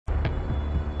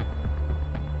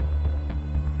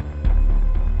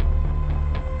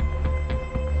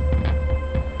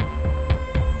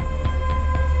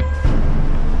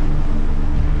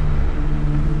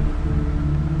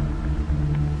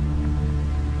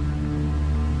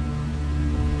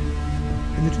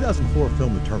the 2004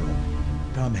 film The Terminal,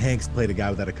 Tom Hanks played a guy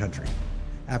without a country.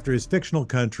 After his fictional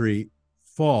country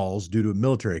falls due to a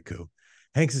military coup,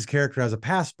 Hanks's character has a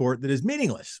passport that is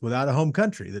meaningless without a home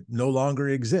country that no longer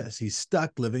exists. He's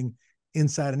stuck living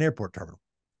inside an airport terminal.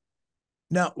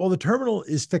 Now, while The Terminal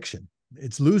is fiction,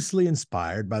 it's loosely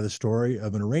inspired by the story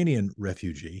of an Iranian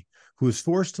refugee who was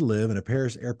forced to live in a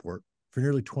Paris airport for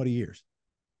nearly 20 years.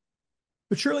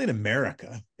 But surely in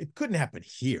America, it couldn't happen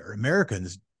here.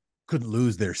 Americans couldn't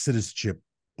lose their citizenship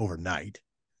overnight.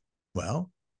 Well,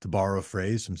 to borrow a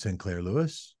phrase from Sinclair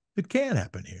Lewis, it can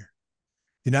happen here.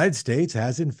 The United States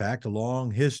has, in fact, a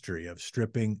long history of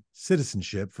stripping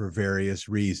citizenship for various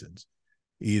reasons,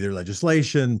 either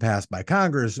legislation passed by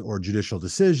Congress or judicial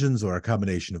decisions or a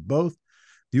combination of both.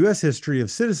 The U.S. history of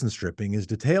citizen stripping is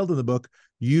detailed in the book,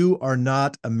 You Are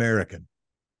Not American,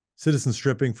 Citizen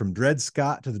Stripping from Dred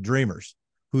Scott to the Dreamers,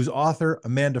 whose author,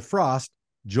 Amanda Frost,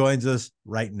 joins us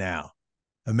right now.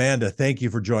 Amanda, thank you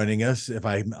for joining us, if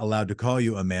I'm allowed to call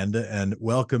you Amanda, and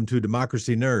welcome to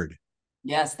Democracy Nerd.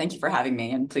 Yes, thank you for having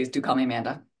me, and please do call me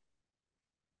Amanda.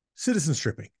 Citizen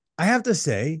stripping. I have to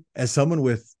say, as someone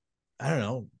with,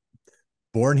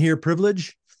 born here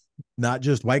privilege, not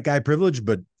just white guy privilege,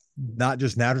 but not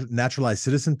just naturalized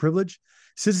citizen privilege,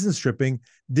 citizen stripping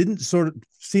didn't sort of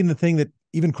seem the thing that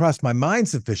even crossed my mind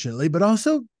sufficiently, but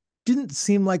also didn't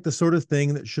seem like the sort of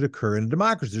thing that should occur in a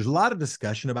democracy. There's a lot of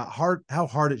discussion about how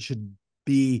hard it should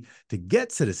be to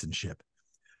get citizenship,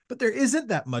 but there isn't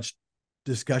that much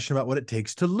discussion about what it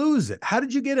takes to lose it. How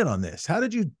did you get in on this? How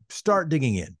did you start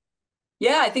digging in?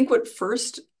 Yeah, I think what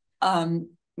first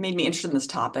made me interested in this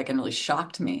topic and really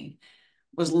shocked me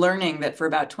was learning that for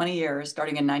about 20 years,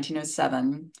 starting in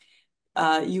 1907,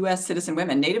 U.S. citizen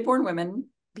women, native-born women,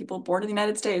 people born in the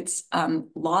United States,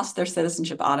 lost their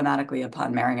citizenship automatically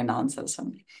upon marrying a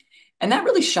non-citizen. And that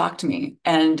really shocked me.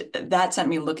 And that sent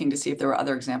me looking to see if there were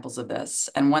other examples of this.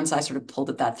 And once I sort of pulled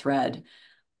at that thread,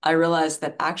 I realized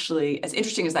that actually, as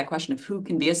interesting as that question of who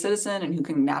can be a citizen and who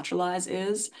can naturalize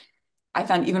is, I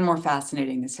found even more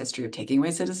fascinating this history of taking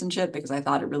away citizenship, because I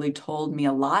thought it really told me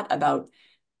a lot about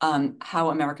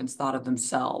how Americans thought of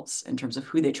themselves in terms of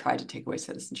who they tried to take away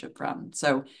citizenship from.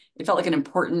 So it felt like an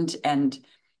important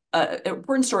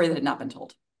story that had not been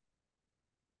told.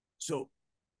 So,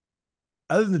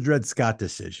 other than the Dred Scott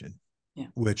decision, yeah,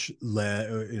 which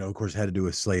of course, had to do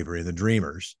with slavery and the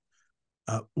Dreamers,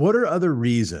 what are other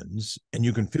reasons? And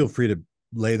you can feel free to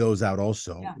lay those out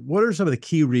also. Yeah. What are some of the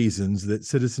key reasons that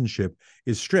citizenship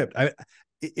is stripped?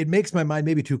 It makes my mind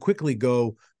maybe too quickly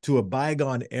go to a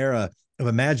bygone era of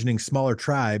imagining smaller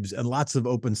tribes and lots of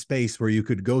open space where you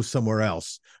could go somewhere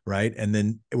else, right? And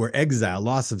then where exile,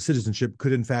 loss of citizenship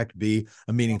could in fact be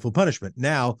a meaningful punishment.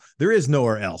 Now, there is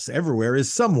nowhere else. Everywhere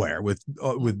is somewhere with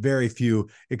very few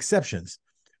exceptions.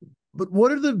 But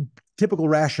what are the typical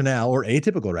rationale or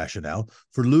atypical rationale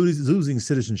for losing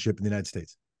citizenship in the United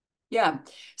States? Yeah.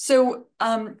 So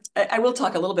I will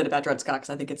talk a little bit about Dred Scott because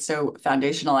I think it's so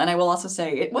foundational. And I will also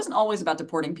say it wasn't always about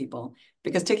deporting people,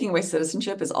 because taking away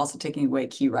citizenship is also taking away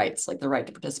key rights, like the right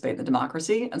to participate in the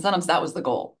democracy. And sometimes that was the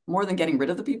goal. More than getting rid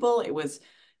of the people, it was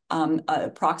a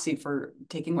proxy for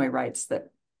taking away rights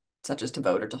such as to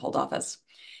vote or to hold office.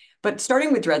 But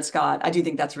starting with Dred Scott, I do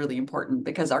think that's really important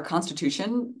because our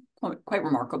Constitution, quite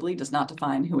remarkably, does not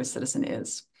define who a citizen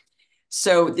is.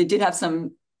 So they did have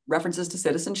some references to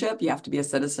citizenship. You have to be a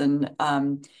citizen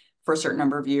for a certain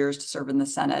number of years to serve in the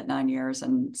Senate, 9 years,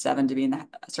 and 7 to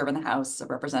serve in the House of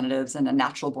Representatives, and a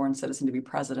natural-born citizen to be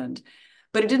president.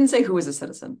 But it didn't say who was a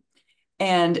citizen.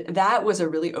 And that was a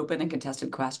really open and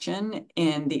contested question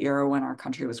in the era when our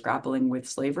country was grappling with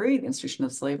slavery, the institution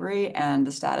of slavery, and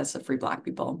the status of free Black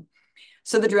people.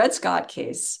 So the Dred Scott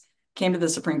case came to the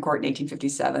Supreme Court in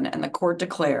 1857, and the court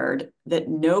declared that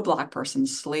no Black person,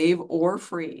 slave or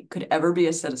free, could ever be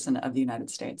a citizen of the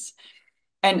United States.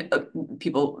 And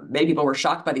many people were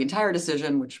shocked by the entire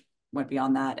decision, which went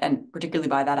beyond that, and particularly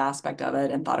by that aspect of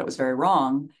it, and thought it was very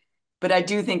wrong. But I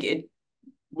do think it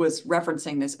was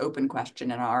referencing this open question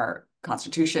in our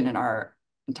Constitution, in our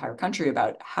entire country,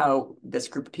 about how this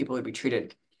group of people would be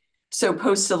treated. So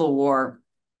post-Civil War,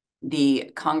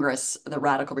 the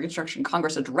Radical Reconstruction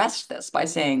Congress addressed this by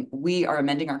saying, we are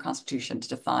amending our Constitution to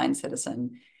define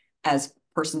citizen as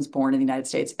persons born in the United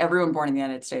States, everyone born in the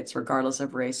United States, regardless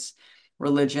of race,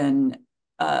 religion,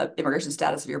 immigration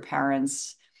status of your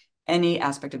parents, any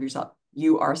aspect of yourself,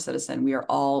 you are a citizen. We are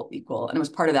all equal. And it was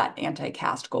part of that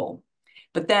anti-caste goal.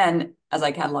 But then, as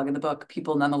I catalog in the book,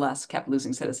 people nonetheless kept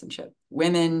losing citizenship.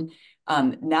 Women,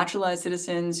 naturalized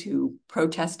citizens who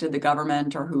protested the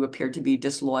government or who appeared to be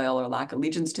disloyal or lack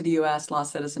allegiance to the U.S.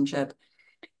 lost citizenship.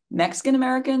 Mexican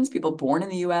Americans, people born in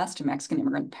the US to Mexican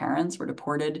immigrant parents, were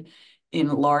deported in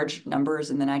large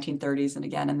numbers in the 1930s and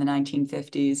again in the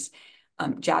 1950s.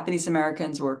 Japanese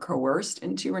Americans were coerced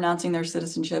into renouncing their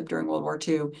citizenship during World War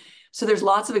II. So there's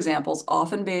lots of examples,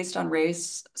 often based on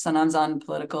race, sometimes on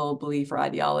political belief or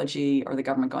ideology, or the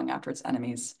government going after its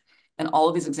enemies. And all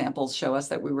of these examples show us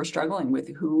that we were struggling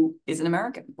with who is an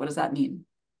American. What does that mean?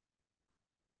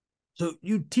 So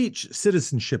you teach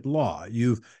citizenship law.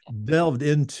 You've delved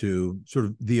into sort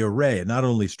of the array, not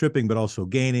only stripping, but also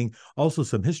gaining, also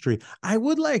some history. I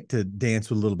would like to dance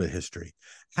with a little bit of history.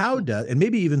 How does, and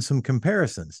maybe even some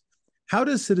comparisons, how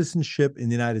does citizenship in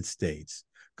the United States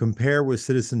compare with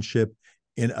citizenship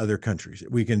in other countries?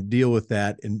 We can deal with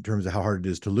that in terms of how hard it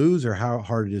is to lose or how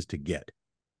hard it is to get.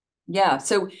 Yeah.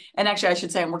 So, and actually, I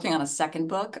should say I'm working on a second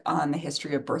book on the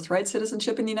history of birthright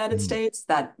citizenship in the United States,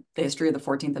 that the history of the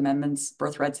 14th Amendment's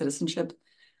birthright citizenship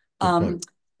um,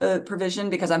 provision,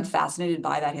 because I'm fascinated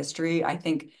by that history. I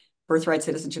think birthright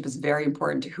citizenship is very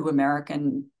important to who America,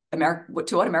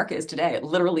 to what America is today. It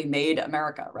literally made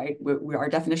America, right? Our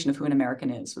definition of who an American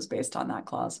is was based on that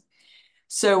clause.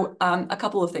 So a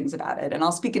couple of things about it, and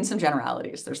I'll speak in some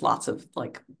generalities. There's lots of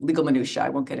like legal minutia I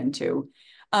won't get into.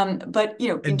 But you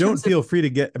know, And don't feel free to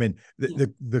get, I mean,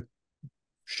 the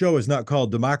show is not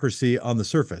called Democracy on the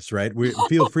Surface, right? We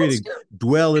feel free to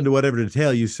dwell into whatever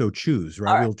detail you so choose,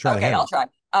 right? We'll try to handle. I'll try.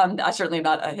 I certainly am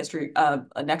not a history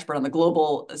an expert on the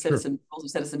global rules of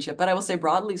citizenship, but I will say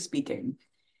broadly speaking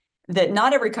that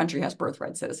not every country has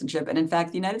birthright citizenship, and in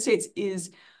fact, the United States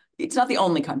it's not the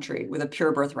only country with a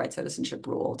pure birthright citizenship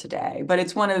rule today, but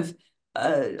it's one of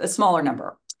a smaller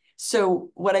number. So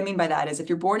what I mean by that is if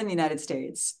you're born in the United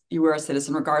States, you are a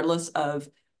citizen regardless of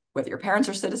whether your parents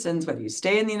are citizens, whether you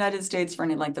stay in the United States for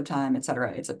any length of time, et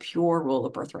cetera. It's a pure rule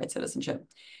of birthright citizenship.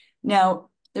 Now,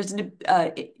 there's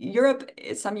Europe,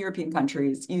 some European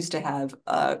countries used to have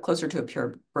closer to a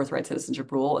pure birthright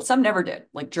citizenship rule. Some never did.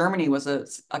 Like Germany was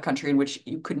a country in which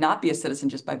you could not be a citizen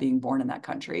just by being born in that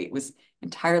country. It was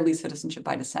entirely citizenship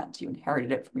by descent. You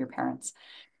inherited it from your parents.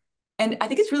 And I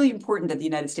think it's really important that the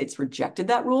United States rejected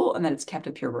that rule and that it's kept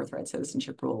a pure birthright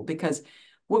citizenship rule, because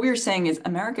what we are saying is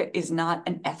America is not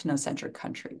an ethnocentric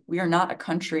country. We are not a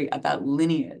country about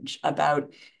lineage,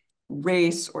 about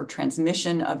race or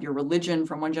transmission of your religion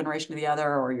from one generation to the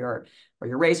other, or your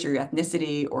race or your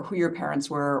ethnicity or who your parents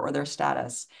were or their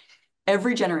status.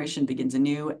 Every generation begins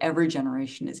anew. Every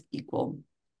generation is equal.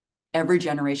 Every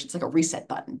generation, it's like a reset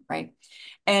button, right?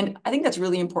 And I think that's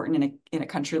really important in a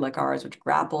country like ours, which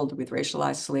grappled with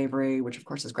racialized slavery, which of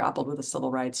course has grappled with the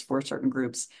civil rights for certain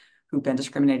groups who've been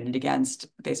discriminated against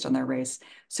based on their race.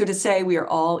 So to say we are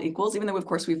all equals, even though of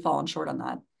course we've fallen short on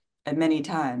that at many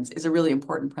times, is a really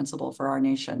important principle for our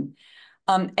nation.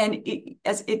 And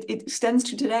as it extends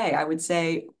to today, I would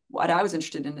say what I was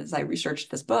interested in as I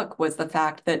researched this book was the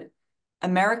fact that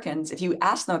Americans, if you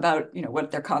ask them about, you know,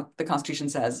 what the Constitution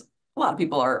says, a lot of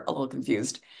people are a little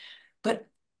confused, but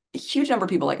a huge number of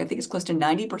people, like I think it's close to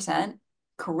 90%,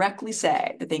 correctly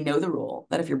say that they know the rule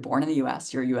that if you're born in the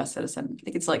US, you're a US citizen. I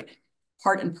think it's like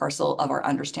part and parcel of our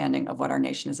understanding of what our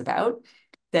nation is about,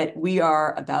 that we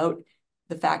are about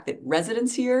the fact that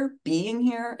residence here, being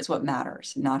here is what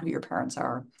matters, not who your parents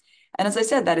are. And as I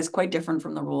said, that is quite different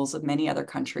from the rules of many other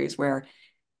countries where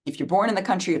if you're born in the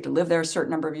country, you have to live there a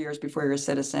certain number of years before you're a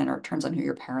citizen, or it turns on who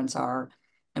your parents are.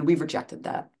 And we've rejected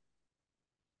that.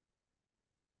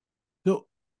 So,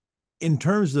 in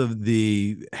terms of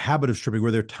the habit of stripping,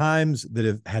 were there times that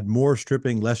have had more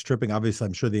stripping, less stripping? Obviously,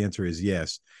 I'm sure the answer is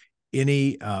yes.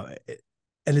 Any,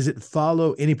 and does it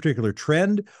follow any particular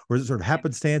trend, or is it sort of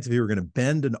happenstance? If you were going to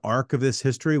bend an arc of this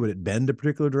history, would it bend a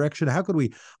particular direction? How could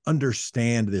we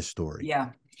understand this story? Yeah.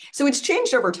 So it's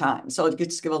changed over time. So I'll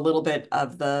just give a little bit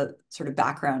of the sort of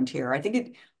background here. I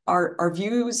think our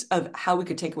views of how we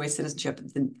could take away citizenship,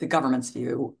 the government's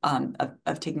view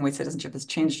of taking away citizenship has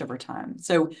changed over time.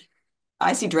 So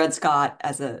I see Dred Scott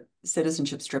as a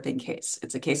citizenship stripping case.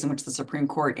 It's a case in which the Supreme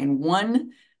Court in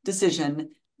one decision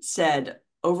said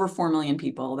over 4 million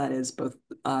people, that is both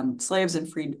slaves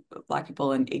and freed Black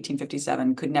people in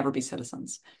 1857, could never be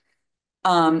citizens.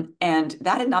 And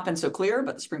that had not been so clear,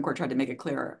 but the Supreme Court tried to make it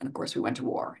clearer. And of course, we went to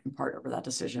war in part over that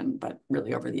decision, but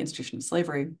really over the institution of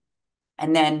slavery.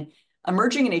 And then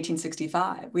emerging in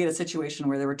 1865, we had a situation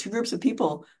where there were two groups of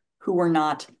people who were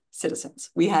not citizens.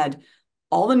 We had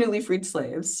all the newly freed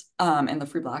slaves and the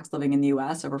free Blacks living in the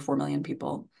US, over 4 million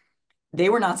people. They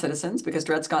were not citizens because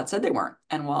Dred Scott said they weren't.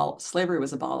 And while slavery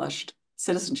was abolished,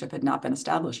 citizenship had not been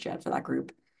established yet for that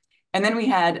group. And then we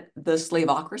had the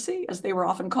slaveocracy, as they were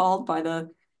often called by the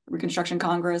Reconstruction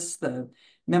Congress, the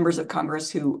members of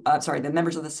Congress who, the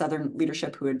members of the Southern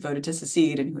leadership who had voted to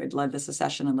secede and who had led the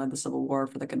secession and led the Civil War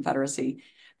for the Confederacy,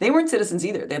 they weren't citizens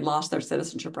either. They had lost their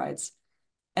citizenship rights.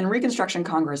 And Reconstruction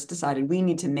Congress decided we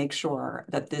need to make sure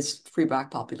that this free Black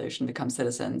population becomes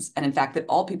citizens, and in fact, that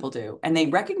all people do. And they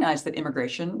recognized that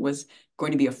immigration was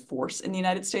going to be a force in the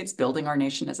United States, building our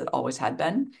nation as it always had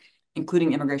been,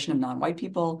 including immigration of non-white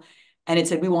people. And it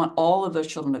said, we want all of those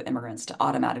children of immigrants to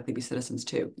automatically be citizens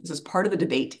too. This was part of the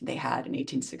debate they had in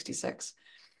 1866.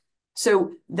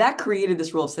 So that created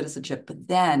this rule of citizenship. But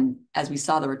then as we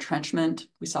saw the retrenchment,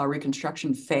 we saw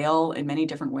Reconstruction fail in many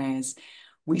different ways.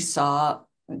 We saw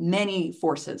many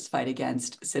forces fight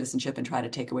against citizenship and try to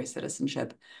take away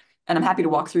citizenship. And I'm happy to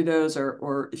walk through those,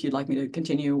 or if you'd like me to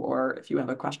continue, or if you have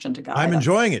a question to guide. I'm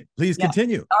enjoying it. Please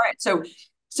continue. All right.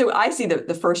 So I see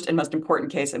the first and most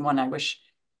important case, and one I wish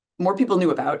more people knew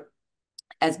about,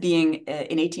 as being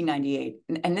in 1898.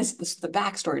 And this the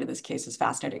backstory to this case is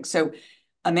fascinating. So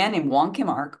a man named Wong Kim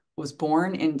Ark was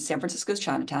born in San Francisco's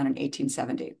Chinatown in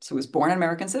 1870. So he was born an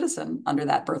American citizen under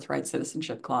that birthright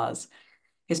citizenship clause.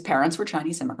 His parents were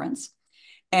Chinese immigrants.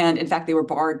 And in fact, they were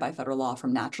barred by federal law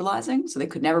from naturalizing, so they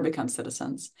could never become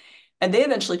citizens. And they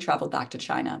eventually traveled back to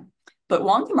China. But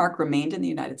Wong Kim Ark remained in the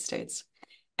United States.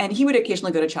 And he would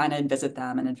occasionally go to China and visit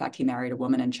them. And in fact, he married a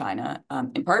woman in China,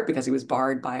 in part because he was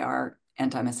barred by our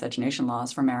anti-miscegenation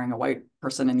laws for marrying a white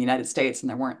person in the United States. And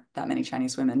there weren't that many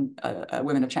Chinese women,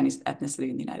 women of Chinese ethnicity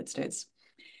in the United States.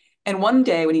 And one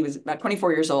day when he was about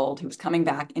 24 years old, he was coming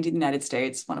back into the United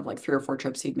States, one of like 3 or 4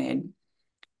 trips he'd made.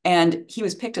 And he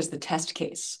was picked as the test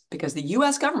case because the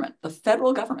US government, the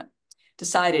federal government,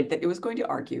 decided that it was going to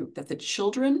argue that the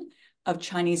children of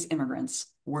Chinese immigrants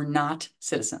were not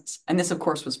citizens. And this, of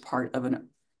course, was part of an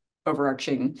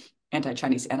overarching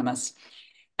anti-Chinese animus.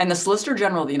 And the Solicitor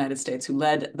General of the United States, who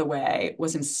led the way,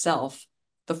 was himself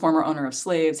the former owner of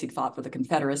slaves. He'd fought for the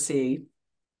Confederacy.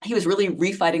 He was really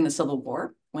refighting the Civil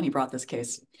War when he brought this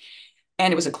case.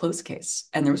 And it was a close case.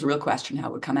 And there was a real question how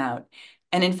it would come out.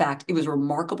 And in fact, it was a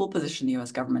remarkable position the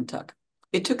US government took.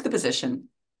 It took the position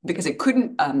because it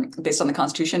couldn't, based on the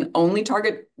Constitution, only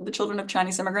target the children of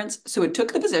Chinese immigrants. So it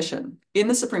took the position in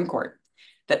the Supreme Court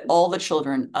that all the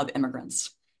children of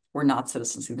immigrants were not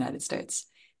citizens of the United States.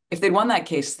 If they'd won that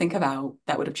case, think of how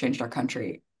that would have changed our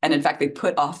country. And in fact, they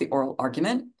put off the oral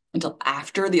argument until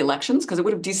after the elections because it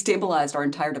would have destabilized our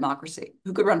entire democracy.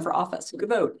 Who could run for office? Who could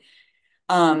vote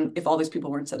if all these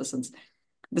people weren't citizens?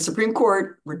 The Supreme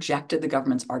Court rejected the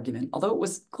government's argument, although it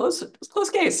was close. It was a close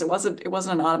case. It wasn't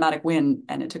an automatic win,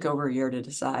 and it took over a year to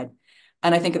decide.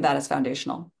 And I think of that as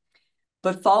foundational.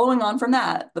 But following on from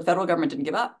that, the federal government didn't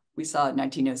give up. We saw in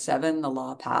 1907 the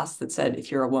law passed that said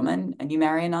if you're a woman and you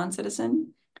marry a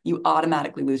non-citizen, you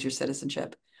automatically lose your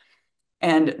citizenship.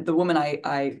 And the woman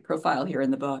I profile here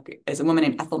in the book is a woman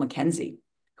named Ethel Mackenzie,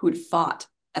 who had fought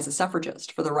as a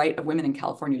suffragist for the right of women in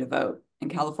California to vote. And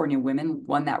California women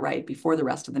won that right before the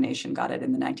rest of the nation got it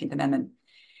in the 19th Amendment.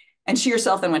 And she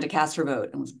herself then went to cast her vote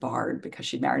and was barred because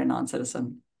she'd married a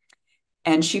non-citizen.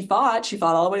 And she fought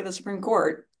all the way to the Supreme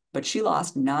Court, but she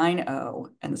lost 9-0.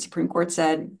 And the Supreme Court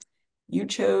said, you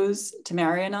chose to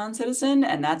marry a non-citizen,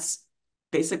 and that's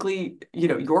basically,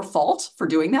 your fault for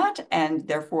doing that. And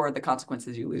therefore the consequence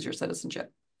is you lose your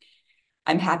citizenship.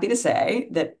 I'm happy to say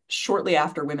that shortly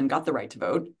after women got the right to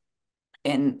vote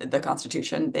in the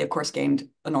Constitution, they of course gained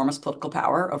enormous political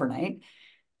power overnight.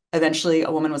 Eventually,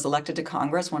 a woman was elected to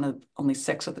Congress, one of only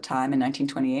 6 at the time in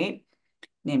 1928,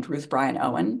 named Ruth Bryan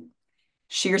Owen.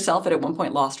 She herself had at one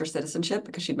point lost her citizenship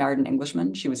because she'd married an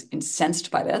Englishman. She was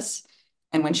incensed by this.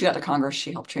 And when she got to Congress,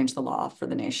 she helped change the law for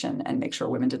the nation and make sure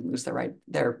women didn't lose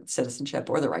their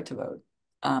citizenship or the right to vote.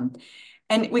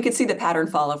 And we could see the pattern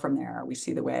follow from there. We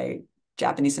see the way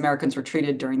Japanese Americans were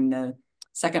treated during the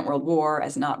Second World War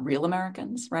as not real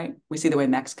Americans, right? We see the way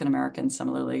Mexican Americans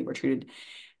similarly were treated.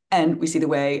 And we see the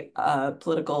way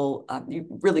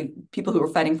really people who were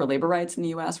fighting for labor rights in the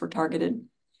US were targeted.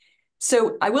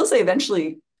 So I will say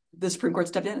eventually the Supreme Court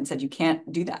stepped in and said, you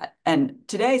can't do that. And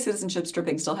today citizenship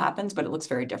stripping still happens, but it looks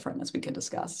very different, as we can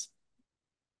discuss.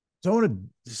 So I want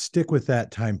to stick with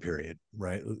that time period,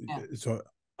 right? Yeah. So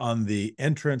on the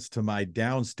entrance to my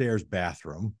downstairs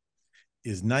bathroom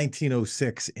is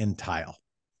 1906 in tile.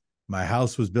 My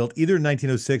house was built either in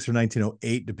 1906 or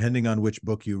 1908, depending on which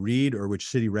book you read or which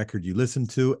city record you listen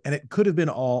to. And it could have been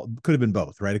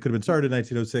both, right? It could have been started in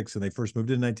 1906 and they first moved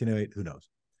in 1908. Who knows?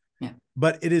 Yeah.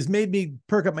 But it has made me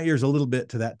perk up my ears a little bit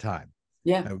to that time.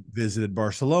 Yeah. I visited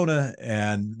Barcelona,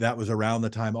 and that was around the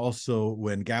time also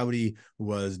when Gaudi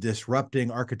was disrupting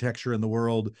architecture in the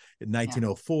world. In Yeah.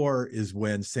 1904 is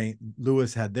when St.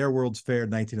 Louis had their World's Fair.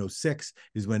 1906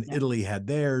 is when Yeah. Italy had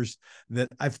theirs. That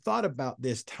I've thought about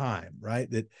this time, right?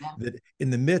 Yeah. That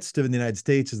in the midst of the United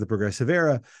States is the progressive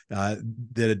era, that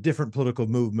a different political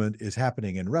movement is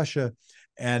happening in Russia,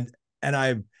 and and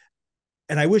I've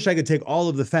and I wish I could take all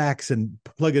of the facts and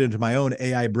plug it into my own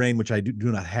AI brain, which I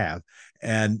do not have,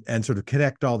 and sort of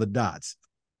connect all the dots.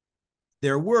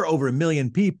 There were over 1 million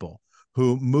people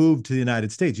who moved to the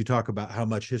United States. You talk about how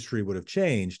much history would have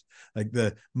changed. Like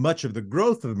the much of the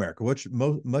growth of America,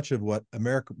 much of what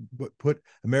America put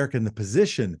America in the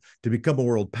position to become a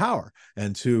world power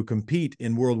and to compete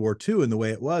in World War II in the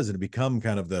way it was, and to become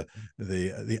kind of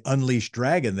the unleashed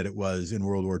dragon that it was in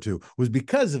World War II, was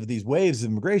because of these waves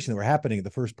of immigration that were happening at the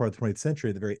first part of the 20th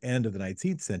century, at the very end of the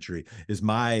 19th century. Is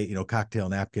my cocktail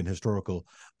napkin historical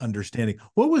understanding.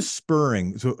 What was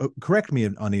spurring? So correct me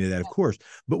on any of that, of course.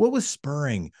 But what was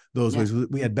spurring those Yeah. ways?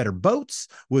 We had better boats?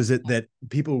 Was it that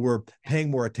people were paying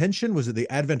more attention? Was it the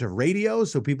advent of radio,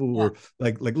 so people Yeah. were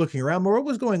like looking around more? What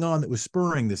was going on that was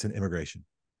spurring this in immigration?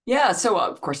 Yeah. So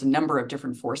of course, a number of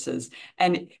different forces,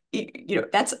 and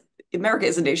that's America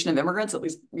is a nation of immigrants. At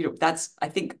least that's I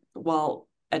think. While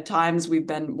at times we've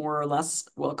been more or less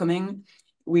welcoming,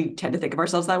 we tend to think of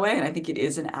ourselves that way, and I think it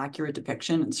is an accurate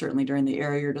depiction. And certainly during the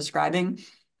era you're describing,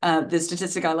 the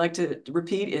statistic I like to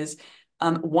repeat is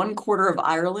 1/4 of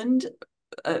Ireland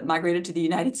migrated to the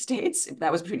United States.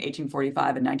 That was between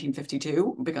 1845 and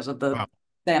 1952 because of the Wow.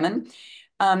 famine.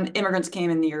 Immigrants came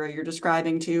in the era you're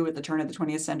describing too at the turn of the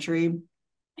 20th century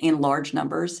in large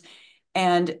numbers.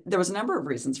 And there was a number of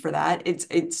reasons for that.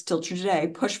 It's still true today,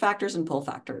 push factors and pull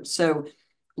factors. So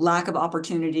lack of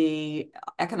opportunity,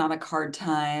 economic hard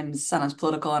times, sometimes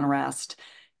political unrest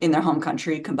in their home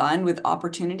country, combined with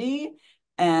opportunity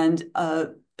and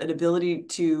an ability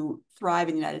to thrive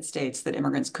in the United States that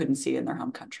immigrants couldn't see in their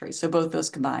home country. So both those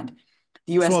combined.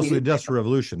 The So U.S. also the needed. Industrial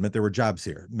Revolution meant there were jobs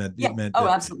here. Yeah. It meant Oh, that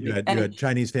you absolutely. had And you had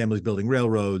Chinese families building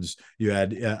railroads, you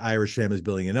had Irish families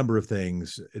building a number of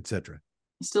things, etc.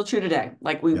 still true today.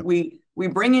 Like we Yep. we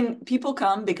bring in people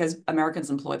come because Americans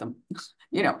employ them,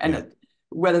 and Yeah.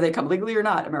 whether they come legally or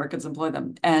not, Americans employ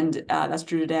them, and that's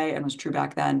true today and was true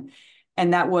back then,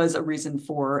 and that was a reason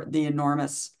for the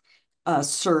enormous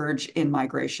surge in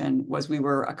migration. Was we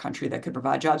were a country that could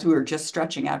provide jobs. We were just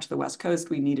stretching out to the West Coast.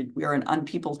 We are an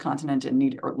unpeopled continent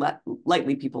and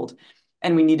lightly peopled,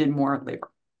 and we needed more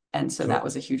labor, and so that So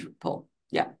was a huge pull.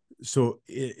 Yeah. so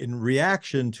in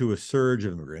reaction to a surge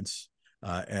of immigrants,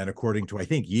 and according to I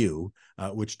think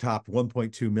which topped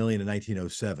 1.2 million in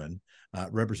 1907,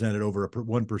 represented over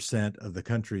 1% of the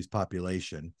country's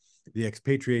population. The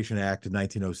Expatriation Act of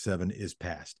 1907 is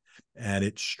passed, and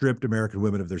it stripped American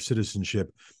women of their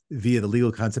citizenship via the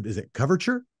legal concept. Is it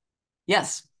coverture?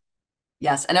 Yes.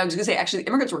 Yes. And I was going to say, actually,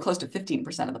 immigrants were close to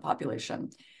 15% of the population,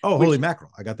 Oh, holy which,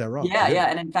 mackerel! I got that wrong. yeah, Forgive yeah.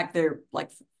 me. And in fact, they're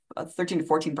like 13 to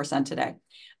 14% today,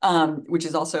 which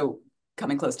is also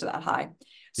coming close to that high.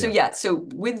 So, Yeah. yeah. So,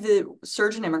 with the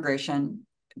surge in immigration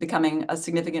becoming a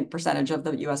significant percentage of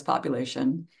the US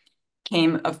population,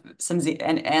 came of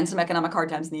and some economic hard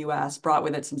times in the US brought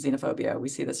with it some xenophobia. We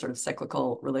see this sort of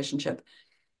cyclical relationship.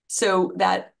 So,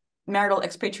 that marital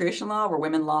expatriation law, where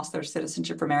women lost their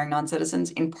citizenship for marrying non-citizens,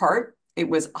 in part, it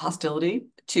was hostility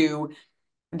to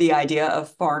the idea of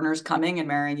foreigners coming and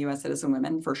marrying US citizen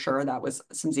women. For sure, that was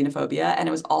some xenophobia. And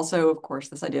it was also, of course,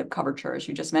 this idea of coverture, as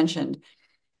you just mentioned,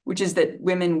 which is that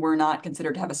women were not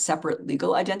considered to have a separate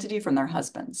legal identity from their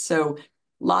husbands. So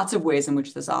lots of ways in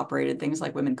which this operated. Things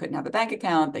like women couldn't have a bank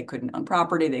account, they couldn't own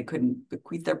property, they couldn't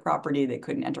bequeath their property, they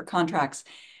couldn't enter contracts.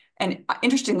 And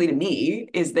interestingly to me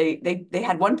is they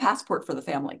had one passport for the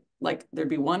family. Like there'd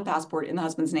be one passport in the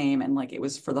husband's name, and like it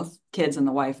was for the kids and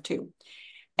the wife too.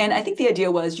 And I think the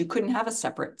idea was you couldn't have a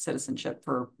separate citizenship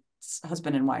for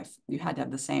husband and wife. You had to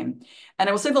have the same. And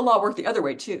I will say the law worked the other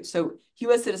way too. So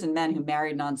US citizen men who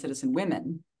married non-citizen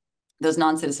women, those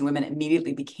non-citizen women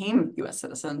immediately became US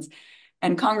citizens.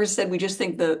 And Congress said, we just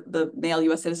think the male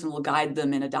US citizen will guide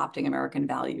them in adopting American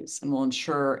values and will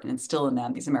ensure and instill in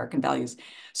them these American values.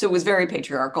 So it was very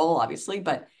patriarchal, obviously,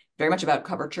 but very much about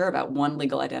coverture, about one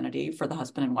legal identity for the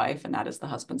husband and wife, and that is the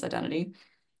husband's identity,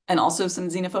 and also some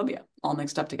xenophobia all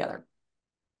mixed up together.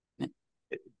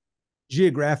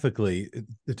 Geographically,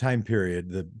 the time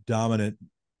period, the dominant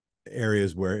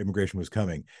areas where immigration was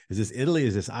coming, is this Italy?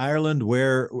 Is this Ireland?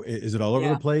 Where is it all over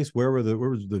the Yeah. place? Where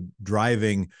was the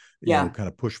driving, Yeah. kind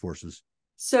of push forces?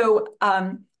 So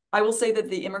I will say that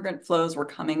the immigrant flows were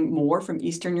coming more from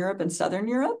Eastern Europe and Southern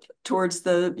Europe towards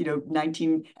the,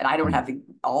 19, and I don't have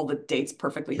all the dates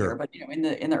perfectly here, Sure. but in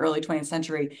the early 20th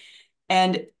century.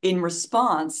 And in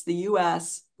response, the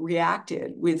US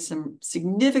reacted with some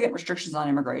significant restrictions on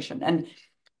immigration. And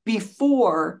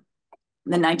before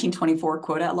the 1924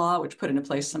 Quota Law, which put into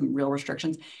place some real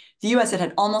restrictions, the US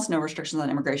had almost no restrictions on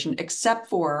immigration except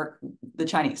for the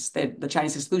Chinese. The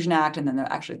Chinese Exclusion Act, and then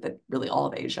really all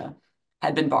of Asia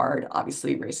had been barred,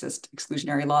 obviously racist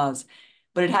exclusionary laws,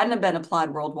 but it hadn't been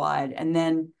applied worldwide. And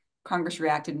then Congress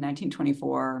reacted in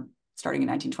 1924, starting in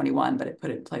 1921, but it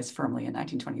put it in place firmly in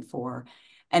 1924.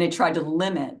 And it tried to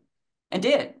limit, and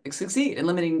did succeed in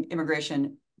limiting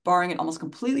immigration, barring it almost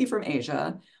completely from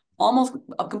Asia,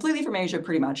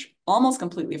 pretty much, almost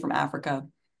completely from Africa,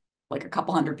 like a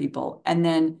couple hundred people, and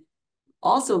then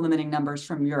also limiting numbers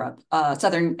from Europe,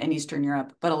 Southern and Eastern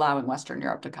Europe, but allowing Western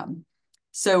Europe to come.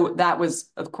 So that was,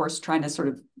 of course, trying to sort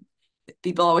of,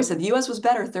 people always said the US was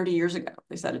better 30 years ago,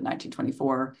 they said in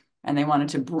 1924, and they wanted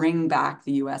to bring back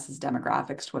the US's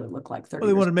demographics to what it looked like 30 Well,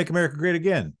 they years wanted to make America great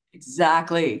again.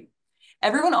 Exactly.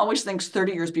 Everyone always thinks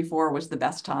 30 years before was the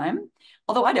best time,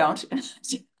 although I don't.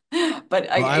 But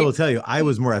well, I will tell you, I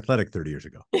was more athletic 30 years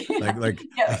ago. Like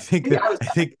yeah, I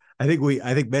think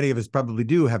many of us probably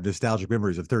do have nostalgic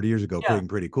memories of 30 years ago being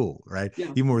pretty cool, right? Yeah.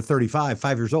 Even when we're 35,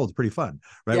 5 years old, it's pretty fun,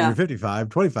 right? When you're 55,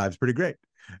 25 is pretty great.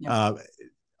 All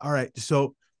right.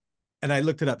 So, and I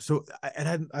looked it up. So,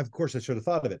 of course, I should have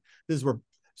thought of it. This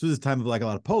is time of like a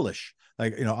lot of Polish,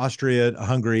 like, Austria,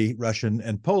 Hungary, Russian,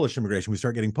 and Polish immigration. We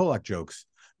start getting Polak jokes,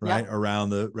 right?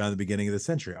 Around the beginning of the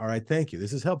century. All right. Thank you.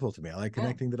 This is helpful to me. I like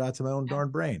connecting the dots in my own darn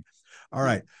brain. All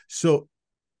right. So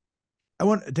I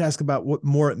want to ask about what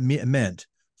more it meant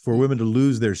for women to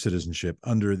lose their citizenship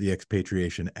under the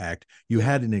Expatriation Act. You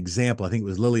had an example. I think it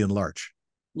was Lillian Larch.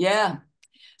 Yeah.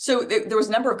 So there was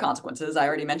a number of consequences. I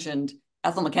already mentioned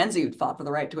Ethel Mackenzie, who fought for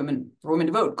the right for women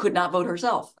to vote, could not vote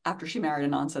herself after she married a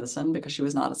non-citizen because she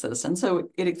was not a citizen. So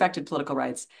it affected political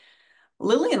rights.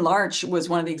 Lillian Larch was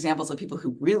one of the examples of people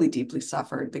who really deeply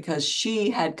suffered because she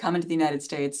had come into the United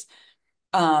States,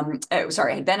 had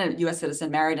been a US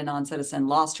citizen, married a non-citizen,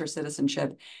 lost her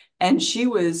citizenship, and she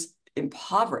was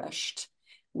impoverished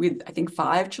with, I think,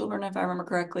 5 children, if I remember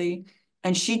correctly.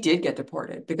 And she did get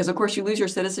deported because, of course, you lose your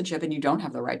citizenship and you don't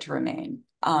have the right to remain.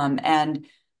 And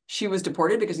she was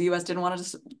deported because the US didn't want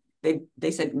to, they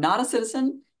said not a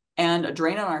citizen and a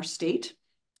drain on our state,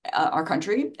 our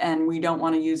country, and we don't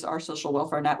want to use our social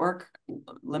welfare network,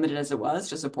 limited as it was,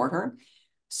 to support her.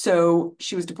 So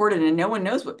she was deported, and no one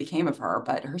knows what became of her,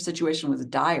 but her situation was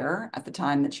dire at the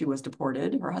time that she was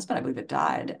deported. Her husband, I believe, had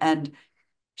died. And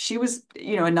she was,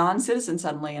 a non-citizen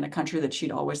suddenly in a country that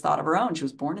she'd always thought of her own. She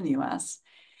was born in the US.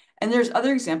 And there's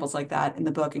other examples like that in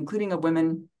the book, including of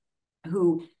women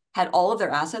who had all of their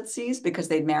assets seized because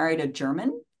they'd married a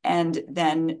German. And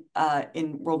then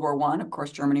in World War I, of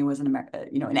course, Germany was an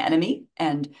enemy,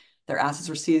 and their assets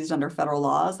were seized under federal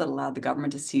laws that allowed the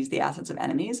government to seize the assets of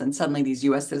enemies. And suddenly these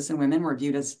US citizen women were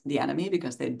viewed as the enemy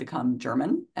because they'd become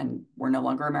German and were no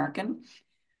longer American.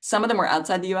 Some of them were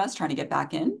outside the US trying to get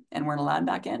back in and weren't allowed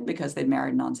back in because they'd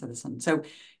married non-citizens. So,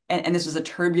 and this was a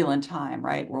turbulent time,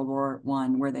 right? World War I,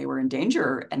 where they were in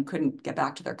danger and couldn't get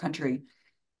back to their country.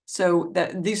 So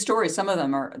these stories, some of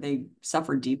them they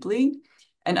suffered deeply,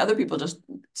 and other people just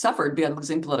suffered beyond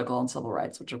losing political and civil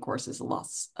rights, which of course is a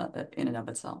loss in and of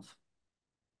itself.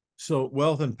 So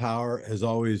wealth and power has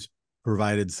always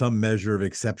provided some measure of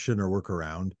exception or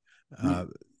workaround.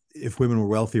 If women were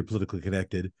wealthy or politically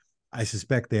connected, I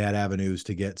suspect they had avenues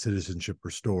to get citizenship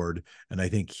restored. And I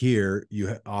think here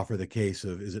you offer the case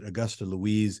of, is it Augusta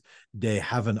Louise de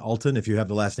Haven-Alton? If you have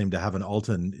the last name de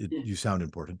Haven-Alton, you sound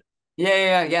important.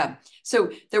 Yeah.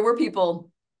 So there were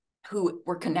people who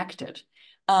were connected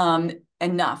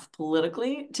enough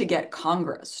politically to get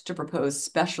Congress to propose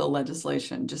special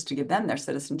legislation just to give them their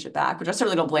citizenship back, which I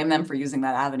certainly don't blame them for using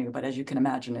that avenue. But as you can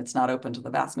imagine, it's not open to the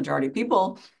vast majority of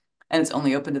people, and it's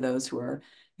only open to those who are,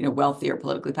 wealthy or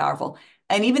politically powerful.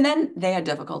 And even then, they had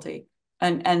difficulty.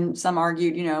 And some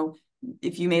argued,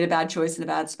 if you made a bad choice and a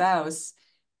bad spouse,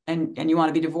 and you want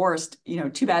to be divorced,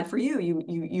 too bad for you.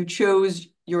 You chose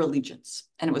your allegiance,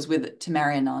 and it was to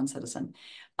marry a non-citizen.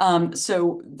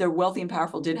 So the wealthy and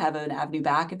powerful did have an avenue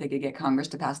back if they could get Congress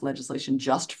to pass legislation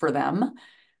just for them,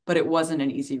 but it wasn't an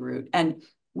easy route. And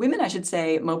women, I should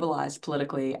say, mobilized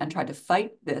politically and tried to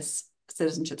fight this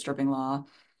citizenship stripping law.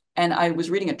 And I was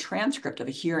reading a transcript of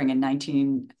a hearing in I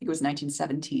think it was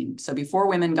 1917. So before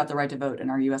women got the right to vote in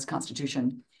our US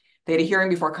Constitution, they had a hearing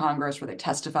before Congress where they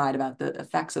testified about the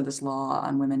effects of this law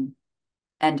on women.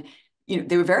 And,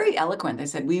 they were very eloquent. They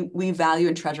said, we value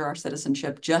and treasure our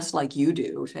citizenship just like you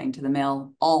do, saying to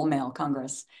the all male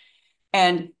Congress.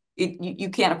 And you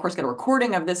can't, of course, get a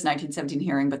recording of this 1917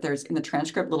 hearing, but there's in the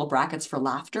transcript little brackets for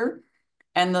laughter.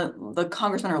 And the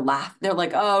congressmen are laughing. They're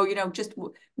like, oh, just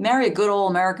marry a good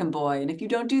old American boy. And if you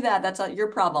don't do that, that's not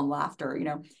your problem, laughter.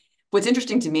 What's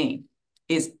interesting to me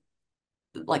is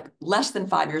like less than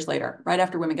 5 years later, right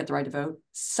after women get the right to vote,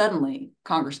 suddenly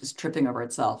Congress is tripping over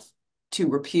itself to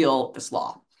repeal this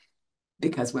law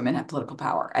because women have political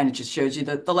power. And it just shows you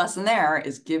that the lesson there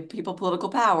is give people political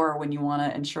power when you want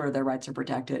to ensure their rights are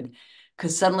protected.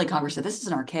 Because suddenly Congress said, this is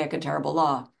an archaic and terrible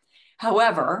law.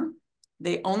 However,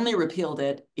 they only repealed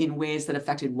it in ways that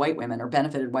affected white women or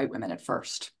benefited white women at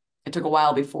first. It took a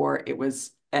while before it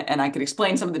was, and I could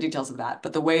explain some of the details of that,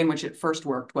 but the way in which it first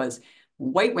worked was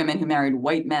white women who married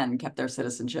white men kept their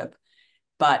citizenship.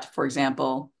 But for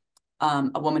example,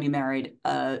 a woman who married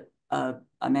a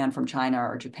man from China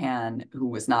or Japan who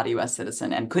was not a US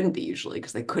citizen and couldn't be usually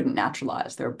because they couldn't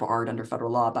naturalize. They're barred under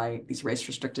federal law by these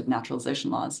race-restricted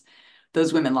naturalization laws.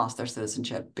 Those women lost their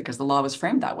citizenship because the law was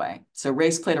framed that way. So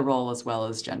race played a role as well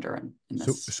as gender in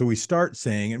this. So we start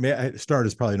saying, start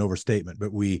is probably an overstatement,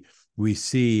 but we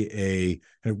see a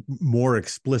more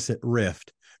explicit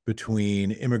rift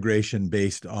between immigration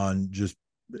based on just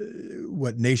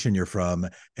what nation you're from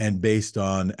and based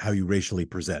on how you racially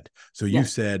present. So you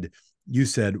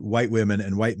said white women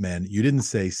and white men. You didn't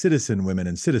say citizen women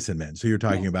and citizen men. So you're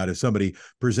talking about if somebody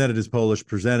presented as Polish,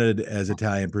 presented as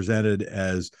Italian, presented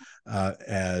as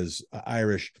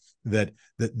Irish, that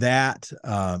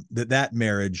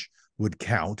marriage would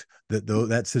count,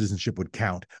 that citizenship would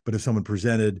count. But if someone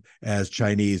presented as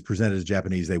Chinese, presented as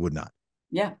Japanese, they would not.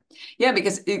 Yeah,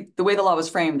 because the way the law was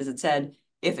framed is it said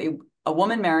if a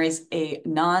woman marries a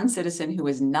non-citizen who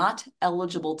is not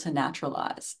eligible to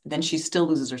naturalize, then she still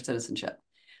loses her citizenship.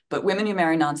 But women who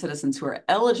marry non-citizens who are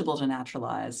eligible to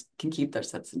naturalize can keep their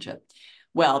citizenship.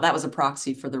 Well, that was a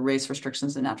proxy for the race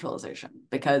restrictions in naturalization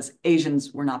because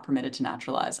Asians were not permitted to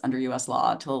naturalize under US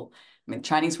law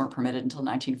Chinese weren't permitted until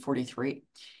 1943.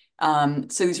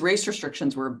 So these race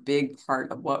restrictions were a big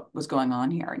part of what was going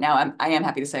on here. Now, I am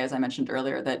happy to say, as I mentioned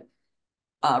earlier, that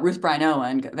Ruth Bryan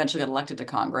Owen eventually got elected to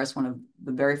Congress, one of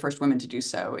the very first women to do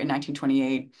so in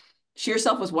 1928. She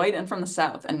herself was white and from the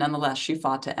South, and nonetheless, she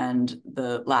fought to end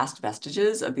the last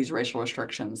vestiges of these racial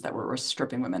restrictions that were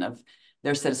stripping women of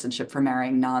their citizenship for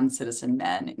marrying non-citizen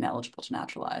men ineligible to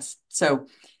naturalize. So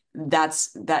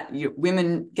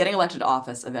women getting elected to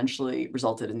office eventually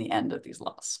resulted in the end of these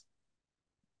laws.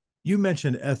 You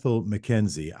mentioned Ethel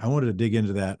Mackenzie. I wanted to dig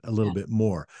into that a little bit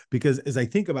more because as I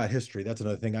think about history, that's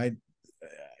another thing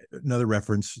another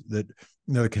reference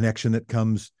another connection that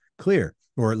comes clear,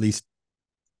 or at least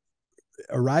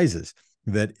arises,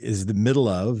 that is the middle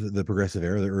of the progressive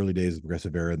era, the early days of the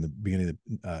progressive era in the beginning of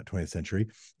the 20th century.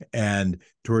 And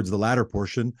towards the latter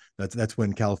portion, that's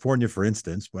when California, for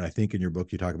instance, when I think in your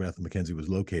book, you talk about Ethel Mackenzie was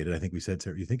located, you said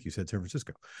San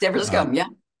Francisco. San Francisco, yeah.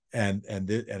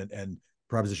 And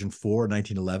Proposition 4,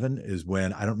 1911 is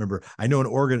when, I don't remember, I know in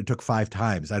Oregon it took 5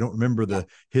 times. I don't remember the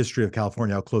history of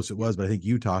California, how close it was, but I think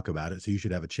you talk about it. So you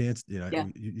should have a chance,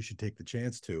 you should take the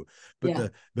chance to.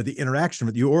 But the interaction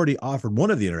that you already offered, one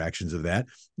of the interactions of that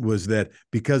was that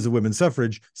because of women's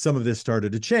suffrage, some of this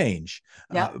started to change.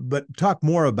 But talk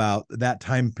more about that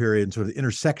time period and sort of the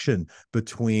intersection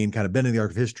between kind of bending the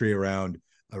arc of history around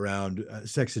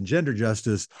sex and gender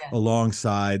justice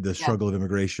alongside the struggle of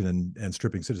immigration and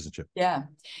stripping citizenship. And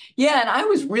I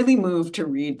was really moved to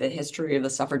read the history of the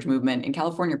suffrage movement in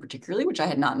California particularly, which I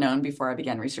had not known before I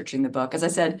began researching the book. As I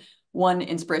said, one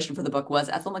inspiration for the book was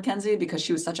Ethel Mackenzie because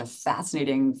she was such a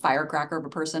fascinating firecracker of a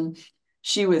person.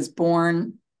 She was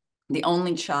born the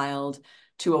only child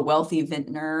to a wealthy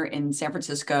vintner in San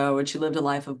Francisco, and she lived a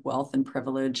life of wealth and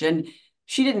privilege. And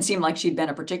she didn't seem like she'd been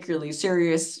a particularly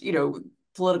serious,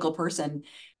 political person.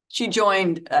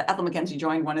 Ethel Mackenzie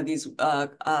joined one of these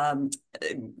sort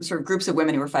of groups of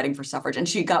women who were fighting for suffrage, and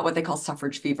she got what they call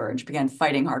suffrage fever, and she began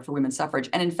fighting hard for women's suffrage.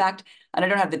 And in fact, and I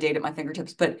don't have the date at my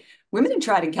fingertips, but women had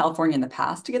tried in California in the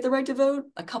past to get the right to vote.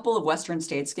 A couple of Western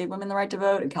states gave women the right to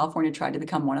vote, and California tried to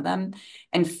become one of them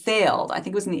and failed. I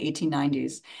think it was in the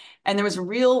 1890s. And there was a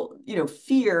real,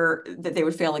 fear that they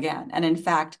would fail again. And in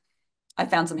fact, I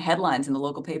found some headlines in the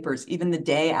local papers, even the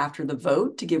day after the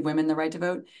vote to give women the right to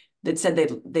vote, that said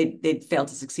they'd failed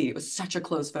to succeed. It was such a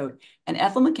close vote. And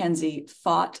Ethel Mackenzie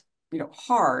fought,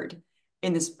 hard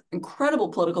in this incredible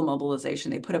political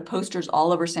mobilization. They put up posters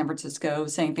all over San Francisco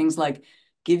saying things like,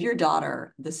 give your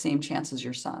daughter the same chance as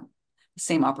your son, the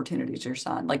same opportunities as your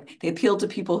son. Like they appealed to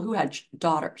people who had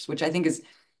daughters, which I think is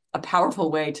a powerful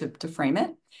way to frame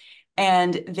it.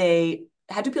 And they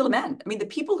had to appeal to men. I mean, the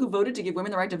people who voted to give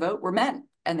women the right to vote were men,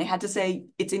 and they had to say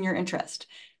it's in your interest.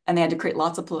 And they had to create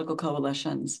lots of political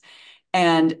coalitions.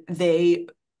 And they,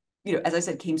 as I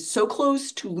said, came so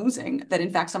close to losing that,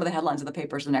 in fact, some of the headlines of the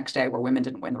papers the next day were women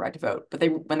didn't win the right to vote. But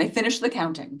when they finished the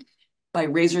counting by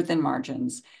razor thin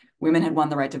margins, women had won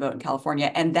the right to vote in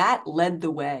California. And that led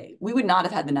the way. We would not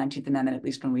have had the 19th Amendment, at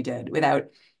least when we did, without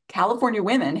California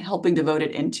women helping to vote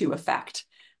it into effect,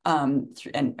 and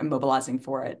mobilizing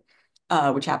for it,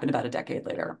 which happened about a decade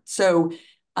later. So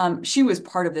she was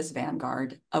part of this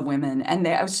vanguard of women. And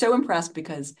I was so impressed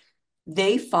because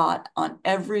they fought on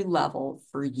every level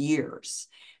for years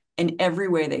in every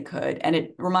way they could. And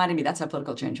it reminded me that's how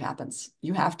political change happens.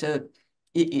 You have to,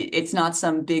 it's not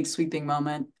some big sweeping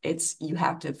moment. You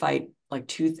have to fight like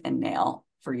tooth and nail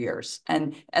for years.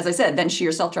 And as I said, then she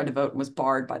herself tried to vote and was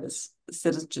barred by this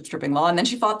citizenship stripping law. And then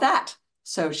she fought that.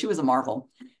 So she was a marvel.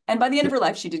 And by the end of her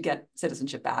life, she did get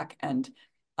citizenship back. And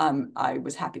I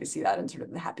was happy to see that and sort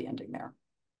of the happy ending there.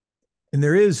 And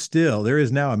there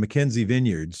is now a Mackenzie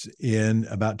Vineyards in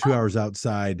about 2 hours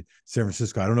outside San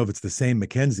Francisco. I don't know if it's the same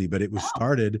Mackenzie, but it was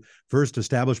first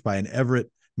established by an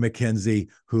Everett Mackenzie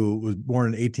who was born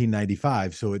in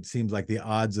 1895. So it seems like the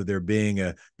odds of there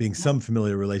being some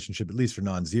familiar relationship, at least for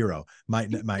non-zero,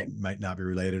 might not be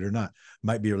related or not,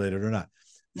 might be related or not.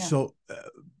 Yeah.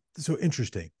 So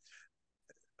interesting.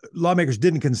 Lawmakers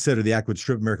didn't consider the act would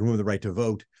strip American women the right to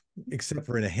vote, except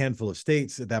for in a handful of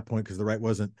states at that point, because the right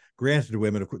wasn't granted to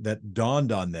women. That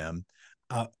dawned on them.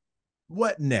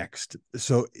 What next?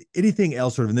 So anything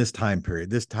else sort of in this time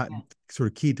period, sort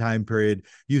of key time period?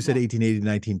 You said 1880 to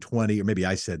 1920, or maybe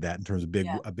I said that in terms of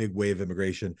a big wave of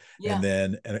immigration, and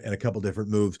then and a couple different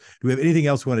moves. Do we have anything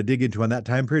else we want to dig into on that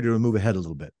time period, or do we move ahead a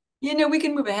little bit? We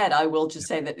can move ahead. I will just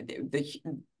say that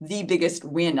the biggest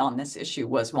win on this issue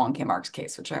was Wong Kim Ark's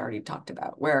case, which I already talked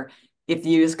about, where if the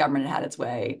U.S. government had its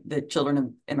way, the children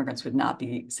of immigrants would not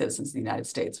be citizens of the United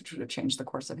States, which would have changed the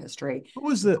course of history. Who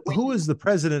was the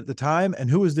president at the time,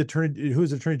 and who was the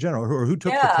attorney general, or who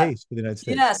took the case for the United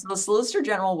States? Yes, the Solicitor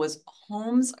General was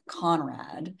Holmes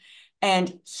Conrad,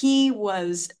 and he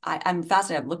was. I'm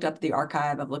fascinated. I've looked up the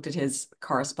archive. I've looked at his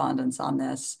correspondence on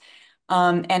this.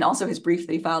 And also his brief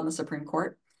that he filed in the Supreme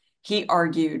Court. He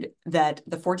argued that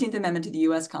the 14th Amendment to the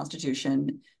U.S.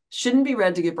 Constitution shouldn't be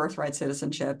read to give birthright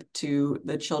citizenship to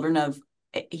the children of,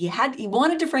 he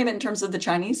wanted to frame it in terms of the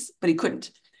Chinese, but he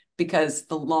couldn't, because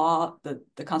the law,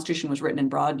 the Constitution was written in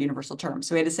broad universal terms.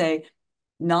 So he had to say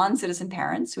non-citizen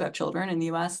parents who have children in the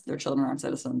U.S., their children aren't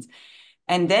citizens.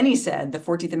 And then he said the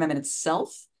 14th Amendment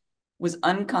itself was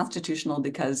unconstitutional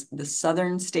because the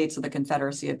southern states of the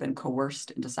Confederacy had been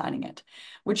coerced into signing it,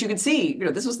 which you could see,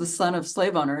 this was the son of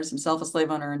slave owners, himself a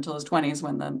slave owner until his 20s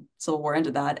when the Civil War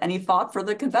ended that, and he fought for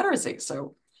the Confederacy.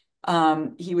 So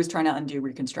he was trying to undo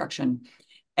Reconstruction.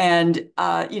 And,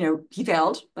 he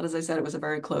failed, but as I said, it was a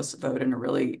very close vote, and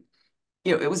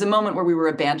it was a moment where we were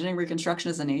abandoning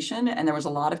Reconstruction as a nation, and there was a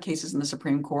lot of cases in the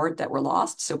Supreme Court that were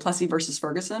lost. So Plessy versus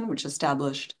Ferguson, which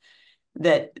established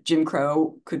that Jim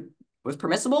Crow was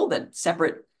permissible, that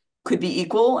separate could be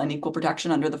equal, and equal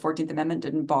protection under the 14th Amendment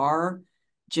didn't bar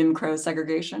Jim Crow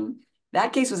segregation.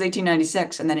 That case was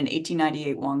 1896, and then in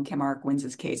 1898, Wong Kim Ark wins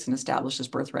his case and establishes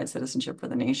birthright citizenship for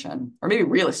the nation, or maybe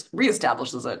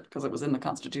reestablishes it because it was in the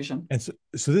Constitution. And so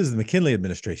this is the McKinley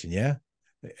administration, yeah?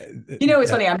 It's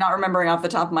funny, I'm not remembering off the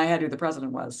top of my head who the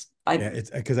president was.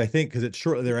 It's because it's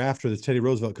shortly thereafter that Teddy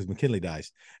Roosevelt, because McKinley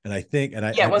dies, and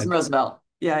it wasn't Roosevelt.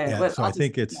 So I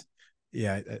think it's.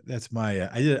 Yeah, that's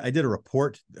my. I did a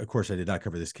report. Of course, I did not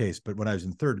cover this case, but when I was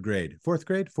in fourth grade,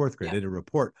 I did a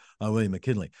report on William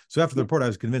McKinley. So after the report, I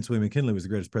was convinced William McKinley was the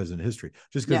greatest president in history,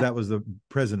 just because that was the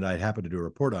president I happened to do a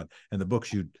report on. And the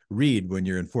books you read when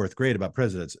you're in fourth grade about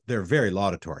presidents, they're very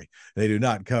laudatory. They do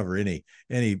not cover any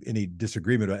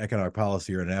disagreement about economic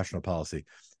policy or national policy.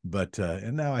 But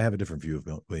and now I have a different view of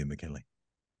William McKinley.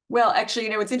 Well, actually,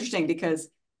 it's interesting because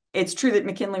it's true that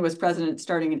McKinley was president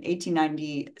starting in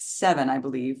 1897, I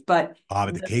believe, but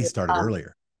the case started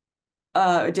earlier.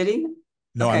 Did he?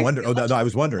 No, okay. I wonder. Oh, no, I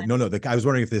was wondering. No, I was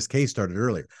wondering if this case started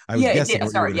earlier. I was guessing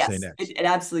what you were going to say next. It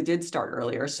absolutely did start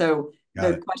earlier. So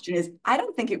the question is, I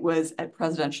don't think it was a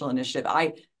presidential initiative.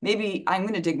 I'm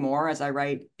going to dig more as I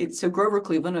write it. So Grover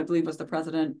Cleveland, I believe, was the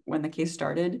president when the case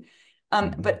started.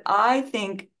 But I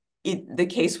think the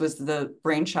case was the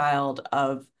brainchild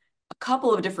of a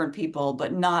couple of different people,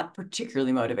 but not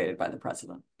particularly motivated by the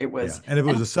president. It was, and if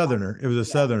it was a Southerner,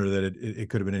 that it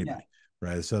could have been anybody,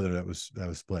 right? A Southerner that was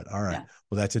split. All right.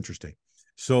 Well, that's interesting.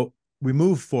 So we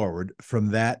move forward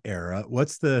from that era.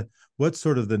 What's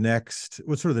sort of the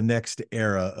next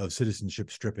era of citizenship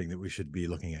stripping that we should be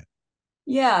looking at?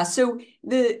 Yeah, so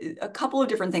a couple of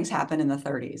different things happen in the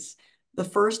 30s. The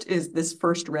first is this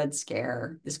first Red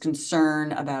Scare, this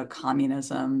concern about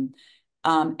communism.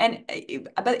 But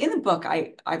in the book,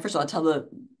 I first of all tell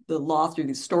the law through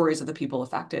these stories of the people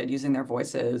affected using their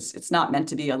voices. It's not meant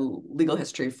to be a legal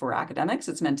history for academics.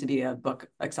 It's meant to be a book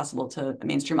accessible to a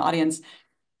mainstream audience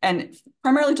and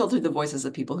primarily told through the voices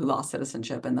of people who lost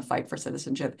citizenship and the fight for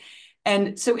citizenship.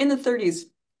 And so in the 30s,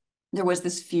 there was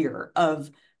this fear of,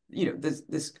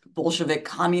 this Bolshevik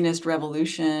communist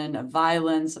revolution, of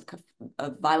violence,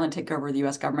 of violent takeover of the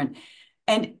U.S. government.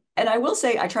 And I will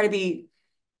say, I try to be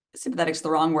sympathetic is the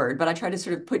wrong word, but I try to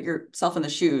sort of put yourself in the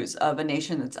shoes of a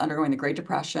nation that's undergoing the Great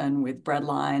Depression with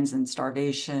breadlines and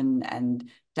starvation and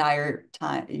dire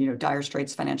time, dire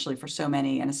straits financially for so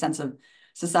many, and a sense of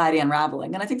society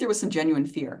unraveling. And I think there was some genuine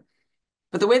fear.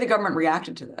 But the way the government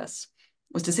reacted to this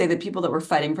was to say that people that were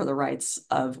fighting for the rights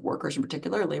of workers, in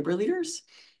particular, labor leaders,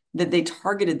 that they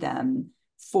targeted them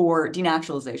for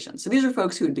denaturalization. So these are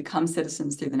folks who had become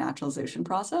citizens through the naturalization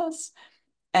process.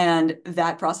 And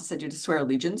that process had you to swear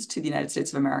allegiance to the United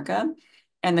States of America.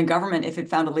 And the government, if it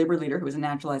found a labor leader who was a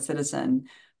naturalized citizen,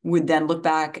 would then look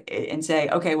back and say,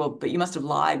 okay, well, but you must have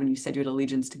lied when you said you had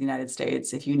allegiance to the United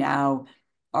States if you now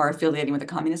are affiliating with the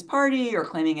Communist Party or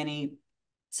claiming any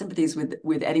sympathies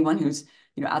with anyone who's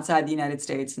outside the United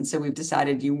States. And so we've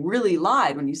decided you really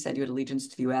lied when you said you had allegiance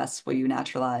to the US, well, you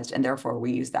naturalized, and therefore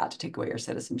we use that to take away your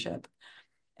citizenship.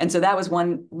 And so that was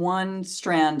one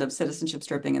strand of citizenship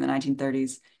stripping in the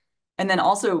 1930s. And then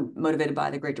also motivated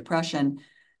by the Great Depression,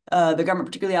 the government,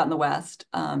 particularly out in the West,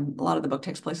 a lot of the book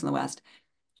takes place in the West,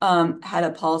 had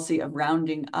a policy of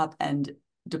rounding up and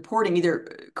deporting,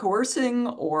 either coercing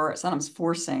or sometimes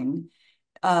forcing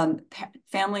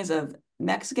families of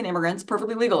Mexican immigrants,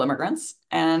 perfectly legal immigrants,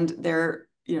 and their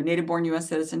native-born U.S.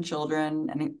 citizen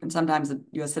children and sometimes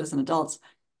U.S. citizen adults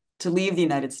to leave the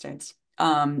United States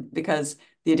because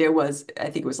the idea was, I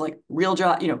think it was like real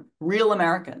job, real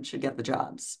Americans should get the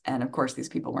jobs. And of course, these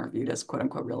people weren't viewed as quote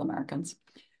unquote real Americans.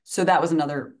 So that was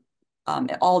another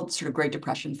all sort of Great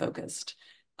Depression focused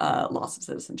loss of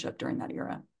citizenship during that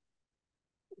era.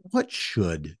 What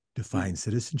should define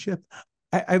citizenship?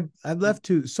 I've left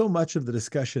to so much of the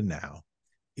discussion now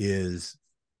is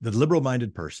the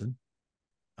liberal-minded person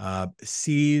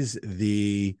sees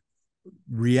the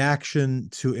reaction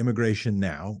to immigration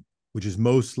now, which is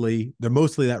mostly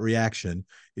that reaction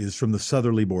is from the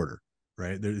southerly border,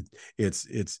 right?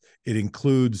 It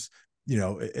includes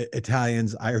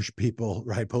Italians, Irish people,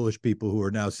 right, Polish people who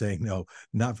are now saying no,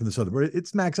 not from the southern border. It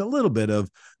smacks a little bit of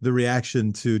the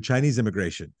reaction to Chinese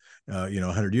immigration,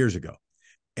 100 years ago,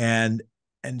 and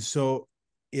so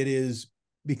it is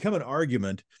become an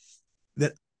argument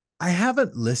that I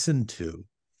haven't listened to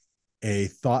a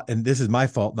thought, and this is my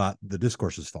fault, not the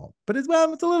discourse's fault, but it's a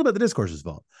little bit the discourse's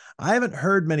fault. I haven't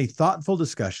heard many thoughtful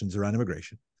discussions around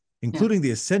immigration, including the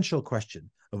essential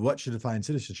question of what should define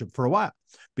citizenship for a while,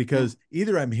 because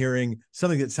either I'm hearing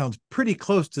something that sounds pretty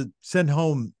close to send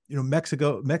home,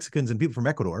 Mexicans and people from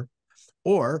Ecuador,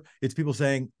 or it's people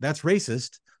saying that's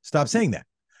racist, stop saying that.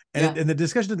 And the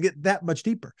discussion doesn't get that much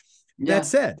deeper. That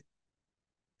said,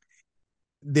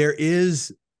 there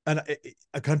is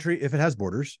a country, if it has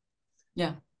borders.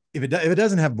 If it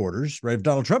doesn't have borders, right? If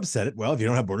Donald Trump said it, well, if you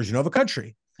don't have borders, you don't have a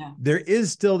country. There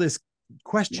is still this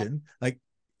question, like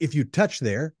if you touch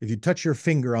your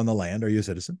finger on the land, are you a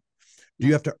citizen? Do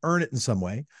you have to earn it in some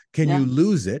way? Can you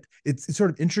lose it? It's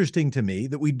sort of interesting to me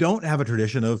that we don't have a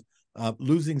tradition of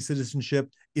losing citizenship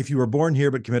if you were born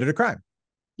here but committed a crime.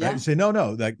 Right? You say no,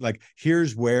 like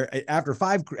here's where after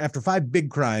five big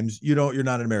crimes, you're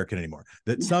not an American anymore.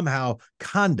 That somehow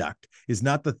conduct is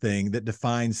not the thing that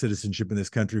defines citizenship in this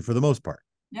country for the most part.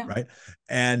 Right.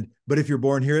 But if you're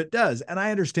born here, it does. And I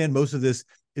understand most of this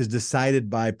is decided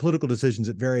by political decisions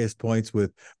at various points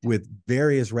with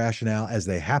various rationale as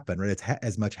they happen, right? It's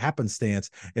as much happenstance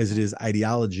as it is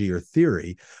ideology or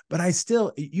theory. But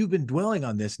you've been dwelling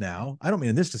on this now. I don't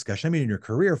mean in this discussion, I mean in your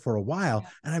career for a while.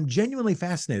 And I'm genuinely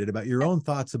fascinated about your own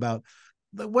thoughts about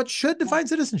what should define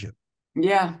citizenship.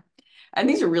 Yeah. And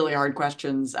these are really hard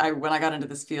questions. When I got into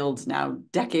this field now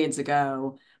decades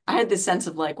ago, I had this sense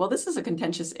of like, well, this is a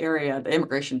contentious area, the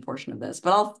immigration portion of this,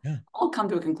 but I'll come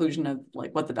to a conclusion of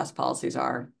like what the best policies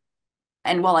are.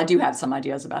 And while I do have some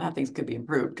ideas about how things could be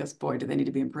improved, because boy, do they need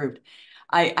to be improved.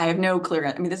 I have no clear,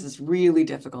 I mean, this is really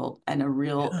difficult and a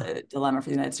real dilemma for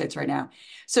the United States right now.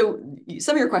 So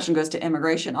some of your question goes to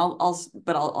immigration.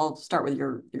 I'll start with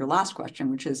your last question,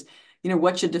 which is,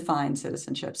 what should define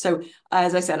citizenship? So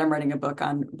as I said, I'm writing a book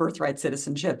on birthright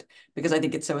citizenship because I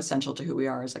think it's so essential to who we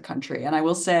are as a country. And I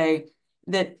will say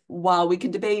that while we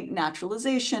can debate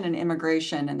naturalization and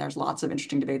immigration, and there's lots of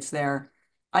interesting debates there,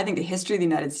 I think the history of the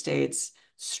United States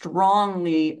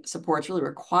strongly supports, really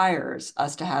requires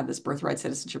us to have this birthright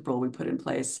citizenship rule we put in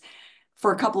place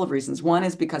for a couple of reasons. One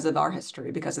is because of our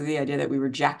history, because of the idea that we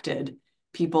rejected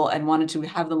people and wanted to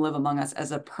have them live among us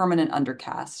as a permanent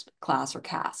undercast, class, or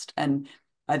caste. And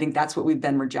I think that's what we've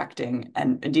been rejecting.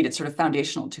 And indeed, it's sort of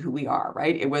foundational to who we are,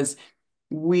 right? It was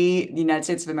we, the United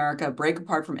States of America, break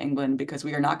apart from England because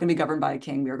we are not going to be governed by a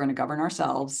king. We are going to govern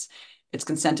ourselves. It's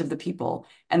consent of the people.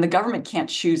 And the government can't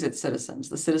choose its citizens.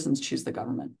 The citizens choose the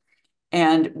government.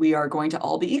 And we are going to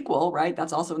all be equal, right?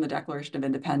 That's also in the Declaration of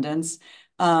Independence.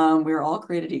 We are all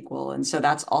created equal. And so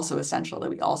that's also essential that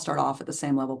we all start off at the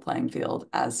same level playing field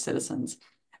as citizens.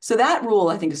 So that rule,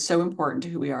 I think, is so important to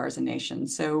who we are as a nation,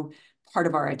 so part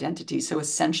of our identity, so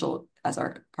essential as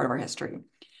our part of our history.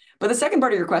 But the second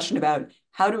part of your question about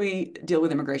how do we deal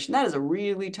with immigration, that is a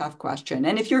really tough question.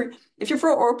 And if you're for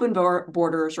open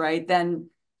borders, right, then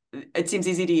it seems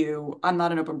easy to you. I'm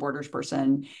not an open borders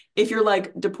person. If you're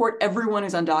like deport everyone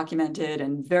who's undocumented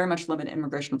and very much limit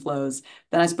immigration flows,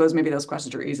 then I suppose maybe those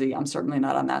questions are easy. I'm certainly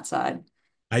not on that side.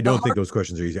 I The don't think hard, those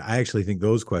questions are easy. I actually think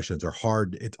those questions are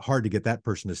hard. It's hard to get that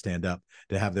person to stand up,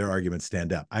 to have their arguments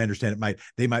stand up. I understand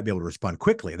they might be able to respond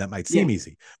quickly. That might seem yeah,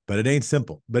 easy, but it ain't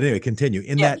simple. But anyway, continue.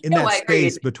 In yeah, that no, I agree.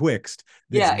 space betwixt,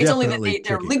 it's Yeah, it's only that definitely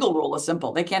their tricky. legal rule is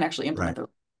simple. They can't actually implement Right. the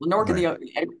rule, nor can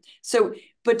Right. so,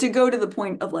 but to go to the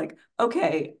point of like,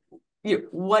 okay,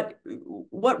 what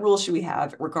rules should we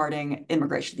have regarding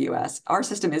immigration to the US? Our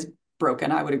system is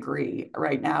broken, I would agree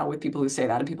right now with people who say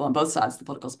that, and people on both sides of the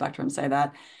political spectrum say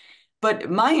that. But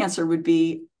my answer would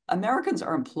be Americans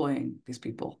are employing these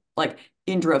people like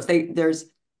in droves. There's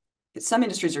some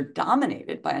industries are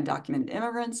dominated by undocumented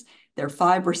immigrants. They're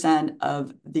 5%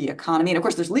 of the economy. And of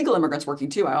course, there's legal immigrants working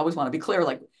too. I always want to be clear,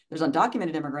 like there's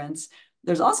undocumented immigrants.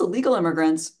 There's also legal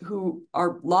immigrants who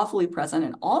are lawfully present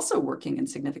and also working in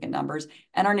significant numbers.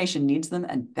 And our nation needs them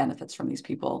and benefits from these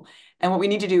people. And what we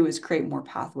need to do is create more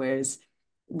pathways.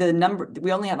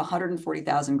 We only have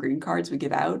 140,000 green cards we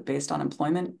give out based on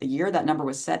employment a year. That number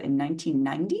was set in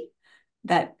 1990.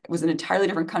 That was an entirely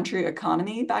different country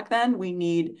economy back then. We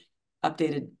need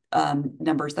updated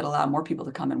numbers that allow more people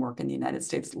to come and work in the United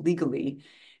States legally.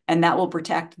 And that will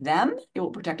protect them. It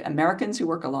will protect Americans who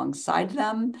work alongside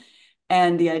them.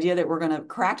 And the idea that we're going to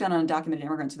crack down on undocumented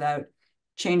immigrants without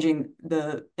changing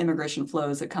the immigration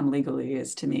flows that come legally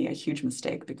is, to me, a huge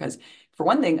mistake. Because for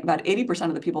one thing, about 80%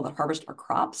 of the people that harvest our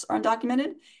crops are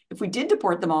undocumented. If we did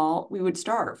deport them all, we would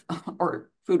starve or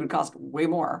food would cost way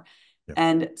more.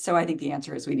 And so I think the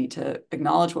answer is we need to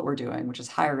acknowledge what we're doing, which is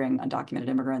hiring undocumented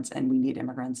immigrants, and we need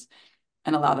immigrants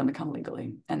and allow them to come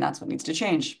legally. And that's what needs to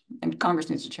change. And Congress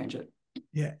needs to change it.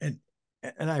 Yeah.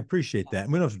 And I appreciate that.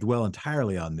 And we don't have to dwell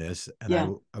entirely on this. And Yeah.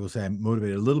 I will say I'm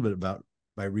motivated a little bit about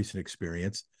my recent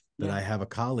experience that Yeah. I have a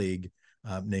colleague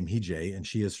named Hee, and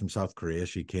she is from South Korea.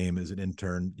 She came as an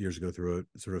intern years ago through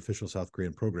a sort of official South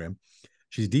Korean program.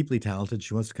 She's deeply talented.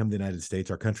 She wants to come to the United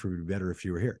States. Our country would be better if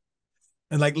she were here.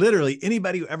 And like literally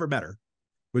anybody who ever met her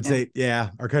would say, yeah,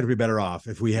 our country would be better off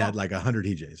if we had like 100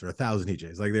 HJs or 1,000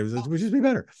 HJs. Like there would just be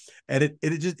better. And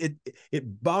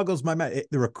it boggles my mind.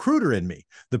 The recruiter in me,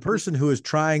 the person who is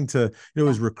trying to,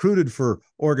 is recruited for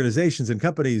organizations and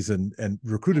companies and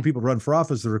recruited people to run for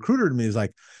office. The recruiter in me is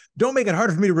like, don't make it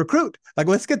harder for me to recruit. Like,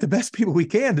 let's get the best people we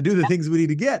can to do the things we need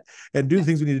to get and do the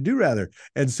things we need to do rather.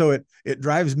 And so it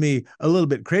drives me a little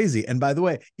bit crazy. And by the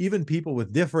way, even people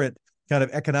with different kind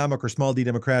of economic or small d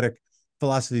democratic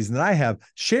philosophies than I have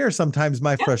share sometimes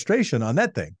my frustration on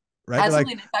that thing, right?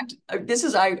 Absolutely. Like, in fact, this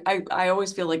is I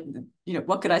always feel like,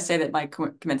 what could I say that might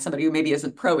convince somebody who maybe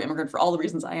isn't pro-immigrant for all the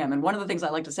reasons I am? And one of the things I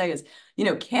like to say is,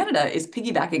 Canada is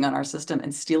piggybacking on our system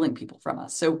and stealing people from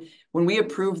us. So when we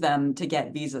approve them to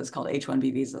get visas called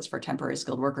H-1B visas for temporary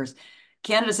skilled workers,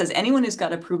 Canada says anyone who's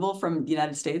got approval from the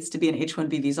United States to be an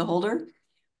H-1B visa holder,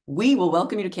 we will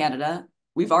welcome you to Canada.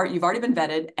 You've already been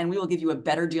vetted, and we will give you a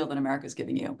better deal than America's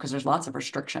giving you, because there's lots of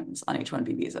restrictions on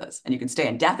H-1B visas, and you can stay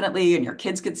indefinitely, and your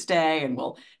kids could stay, and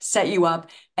we'll set you up.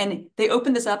 And they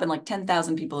opened this up, and like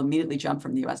 10,000 people immediately jumped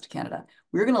from the U.S. to Canada.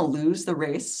 We're going to lose the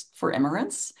race for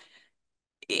immigrants,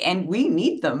 and we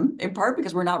need them in part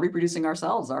because we're not reproducing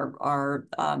ourselves. Our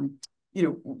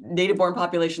native-born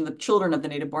population, the children of the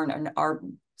native-born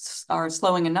are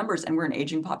slowing in numbers, and we're an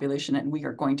aging population, and we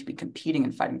are going to be competing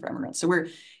and fighting for immigrants. So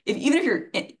even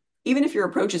if your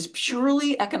approach is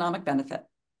purely economic benefit,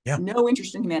 no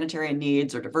interest in humanitarian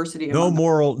needs or diversity, no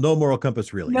moral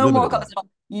compass, really. No moral compass at all.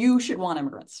 You should want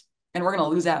immigrants, and we're going to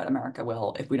lose out. America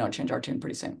will if we don't change our tune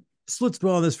pretty soon. So let's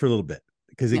dwell on this for a little bit,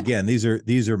 because again, these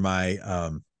are my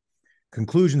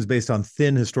conclusions based on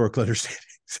thin historical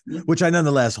understandings, Yeah. which I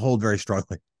nonetheless hold very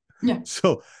strongly. Yeah.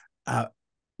 So,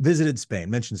 visited Spain,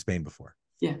 mentioned Spain before,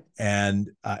 Yeah. and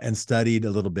studied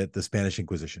a little bit the Spanish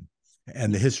Inquisition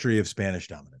and the history of Spanish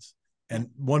dominance. And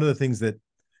one of the things that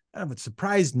I don't know if it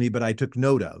surprised me, but I took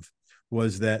note of,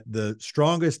 was that the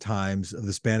strongest times of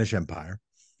the Spanish Empire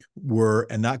were,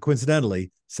 and not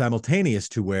coincidentally, simultaneous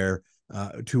to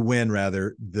when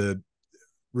rather the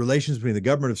relations between the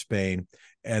government of Spain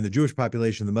and the Jewish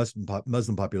population, the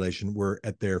Muslim population, were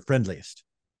at their friendliest.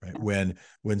 Right,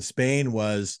 when Spain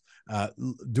was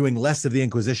doing less of the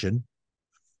Inquisition,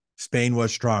 Spain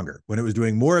was stronger. When it was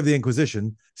doing more of the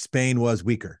Inquisition, Spain was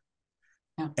weaker.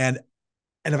 Yeah. And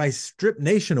if I strip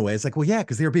nation away, it's like, well, yeah,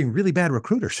 because they're being really bad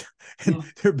recruiters, and Yeah.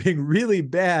 they're being really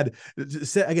bad.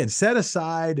 Again, set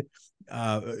aside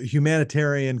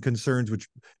humanitarian concerns, which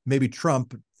maybe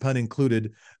Trump, pun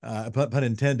included, pun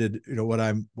intended. What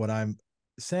I'm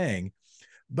saying,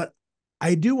 but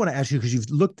I do want to ask you, because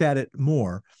you've looked at it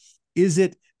more. Is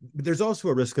it? There's also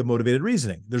a risk of motivated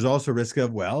reasoning. There's also a risk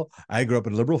of, well, I grew up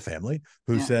in a liberal family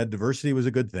who said diversity was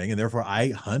a good thing, and therefore I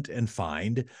hunt and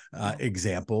find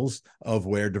examples of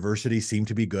where diversity seemed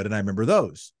to be good, and I remember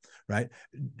those. Right?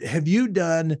 Have you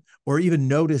done, or even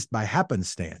noticed by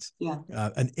happenstance,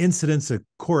 an incidence, a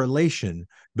correlation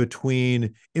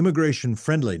between immigration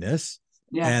friendliness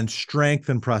and strength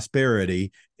and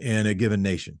prosperity in a given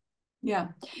nation? Yeah.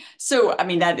 So, I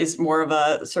mean, that is more of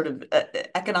a sort of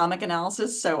economic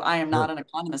analysis. So I am not an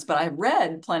economist, but I've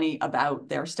read plenty about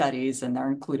their studies, and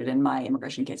they're included in my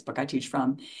immigration casebook I teach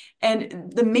from.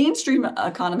 And the mainstream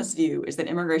economist view is that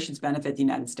immigrations benefit the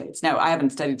United States. Now, I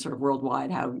haven't studied sort of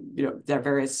worldwide how, there are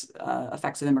various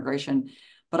effects of immigration,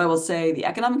 but I will say the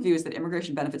economic view is that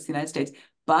immigration benefits the United States.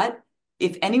 But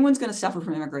if anyone's going to suffer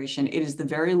from immigration, it is the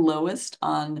very lowest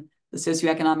on the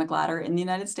socioeconomic ladder in the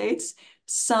United States.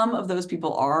 Some of those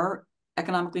people are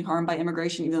economically harmed by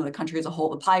immigration, even though the country as a whole,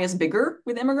 the pie is bigger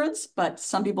with immigrants, but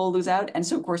some people lose out. And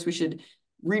so, of course, we should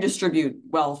redistribute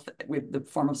wealth with the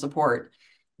form of support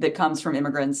that comes from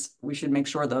immigrants. We should make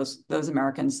sure those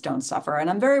Americans don't suffer. And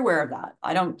I'm very aware of that.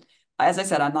 As I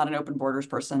said, I'm not an open borders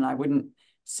person. I wouldn't,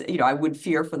 I would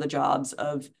fear for the jobs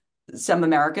of some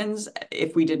Americans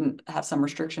if we didn't have some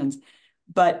restrictions.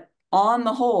 But on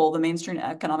the whole, the mainstream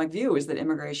economic view is that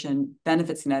immigration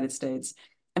benefits the United States.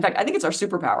 In fact, I think it's our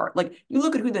superpower. Like, you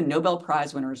look at who the Nobel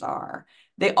Prize winners are.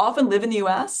 They often live in the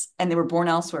US and they were born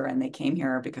elsewhere, and they came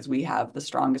here because we have the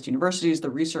strongest universities, the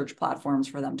research platforms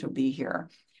for them to be here.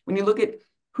 When you look at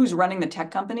who's running the tech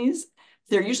companies,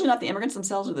 they're usually not the immigrants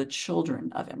themselves or the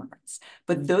children of immigrants.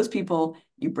 But those people,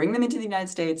 you bring them into the United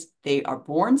States, they are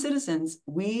born citizens.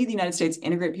 We, the United States,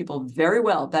 integrate people very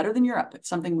well, better than Europe. It's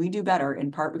something we do better,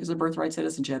 in part because of birthright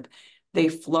citizenship. They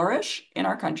flourish in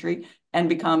our country and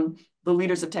become the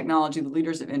leaders of technology, the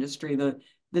leaders of industry,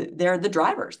 they're the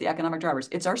drivers, the economic drivers.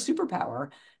 It's our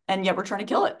superpower, and yet we're trying to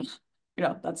kill it.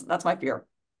 That's my fear.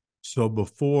 So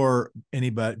before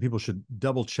anybody, people should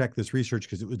double check this research,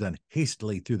 because it was done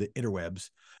hastily through the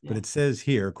interwebs. But it says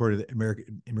here, according to the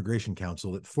American Immigration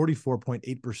Council, that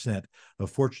 44.8% of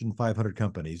Fortune 500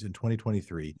 companies in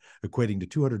 2023, equating to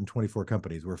 224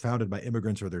 companies, were founded by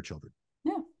immigrants or their children.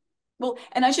 Yeah. Well,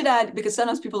 and I should add, because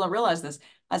sometimes people don't realize this,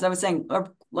 as I was saying,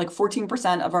 like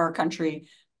 14% of our country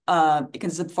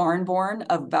consists of foreign born,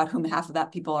 of about whom half of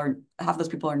those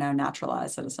people are now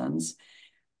naturalized citizens.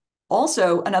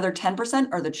 Also, another 10%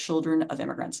 are the children of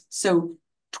immigrants. So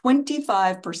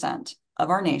 25% of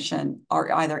our nation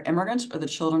are either immigrants or the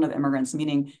children of immigrants,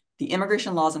 meaning the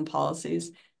immigration laws and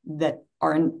policies that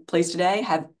are in place today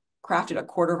have crafted a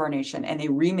quarter of our nation, and they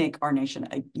remake our nation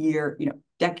a year,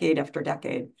 decade after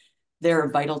decade. They're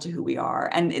vital to who we are.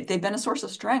 And they've been a source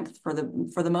of strength for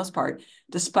the most part.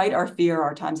 Despite our fear,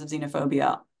 our times of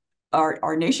xenophobia,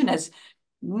 our nation has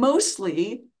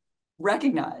mostly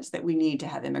recognize that we need to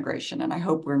have immigration. And I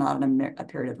hope we're not in a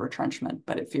period of retrenchment,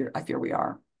 but I fear we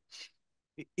are.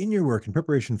 In your work, in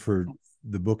preparation for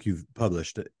the book you've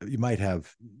published, you might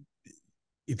have,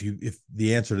 if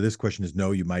the answer to this question is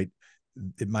no, it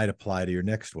might apply to your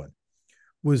next one.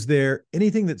 Was there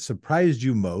anything that surprised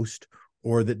you most,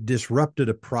 or that disrupted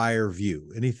a prior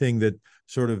view? Anything that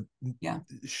sort of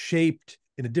shaped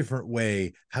in a different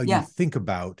way how you think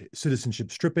about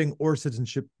citizenship stripping or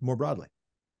citizenship more broadly?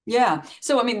 Yeah.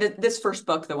 So, I mean, this first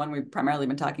book, the one we've primarily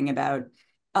been talking about,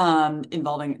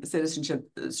 involving citizenship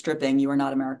stripping, You Are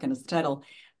Not American is the title.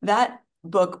 That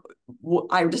book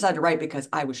I decided to write because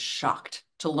I was shocked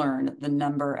to learn the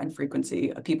number and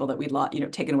frequency of people that we'd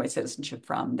taken away citizenship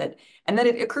from, and that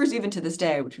it occurs even to this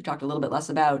day, which we've talked a little bit less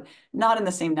about, not in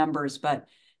the same numbers, but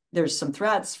there's some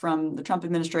threats from the Trump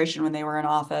administration when they were in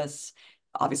office.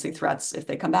 obviously threats if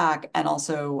they come back, and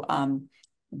also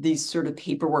these sort of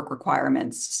paperwork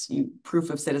requirements, proof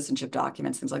of citizenship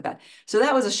documents, things like that. So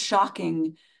that was a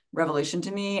shocking revelation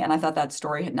to me, and I thought that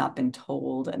story had not been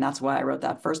told, and that's why I wrote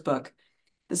that first book.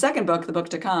 The second book, the book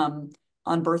to come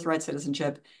on birthright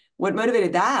citizenship, what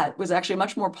motivated that was actually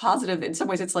much more positive. In some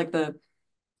ways, it's like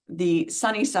the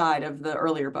sunny side of the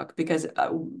earlier book, because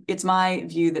it's my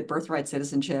view that birthright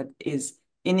citizenship is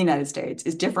in the United States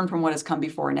is different from what has come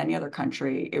before in any other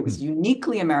country. It was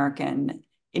uniquely American,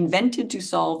 invented to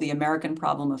solve the American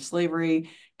problem of slavery,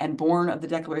 and born of the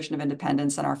Declaration of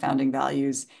Independence and our founding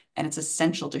values. And it's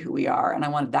essential to who we are. And I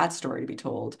wanted that story to be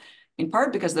told, in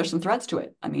part because there's some threats to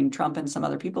it. I mean, Trump and some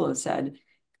other people have said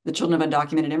the children of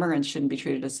undocumented immigrants shouldn't be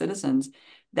treated as citizens.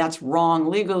 That's wrong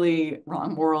legally,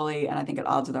 wrong morally, and I think at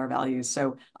odds with our values.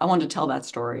 So I wanted to tell that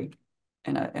story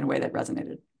in a way that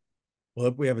resonated. Well,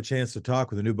 if we have a chance to talk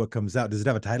when the new book comes out, does it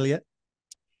have a title yet?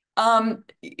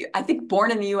 I think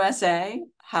Born in the USA,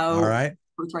 how All right.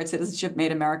 birthright citizenship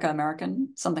made America American,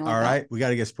 something like All that. right. We got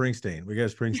to get Springsteen. We got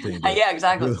Springsteen. Yeah,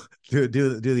 exactly. Do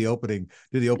the opening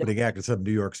act at some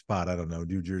New York spot. I don't know,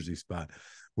 New Jersey spot.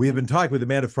 We have been talking with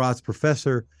Amanda Frotz,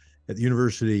 professor at the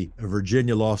University of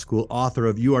Virginia Law School, author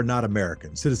of You Are Not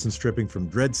American, Citizen Stripping from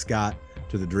Dred Scott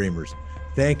to the Dreamers.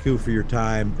 Thank you for your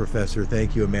time, Professor.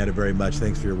 Thank you, Amanda, very much.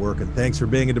 Thanks for your work, and thanks for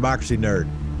being a democracy nerd.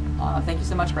 Thank you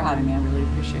so much for having me. I really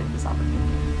appreciate this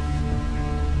opportunity.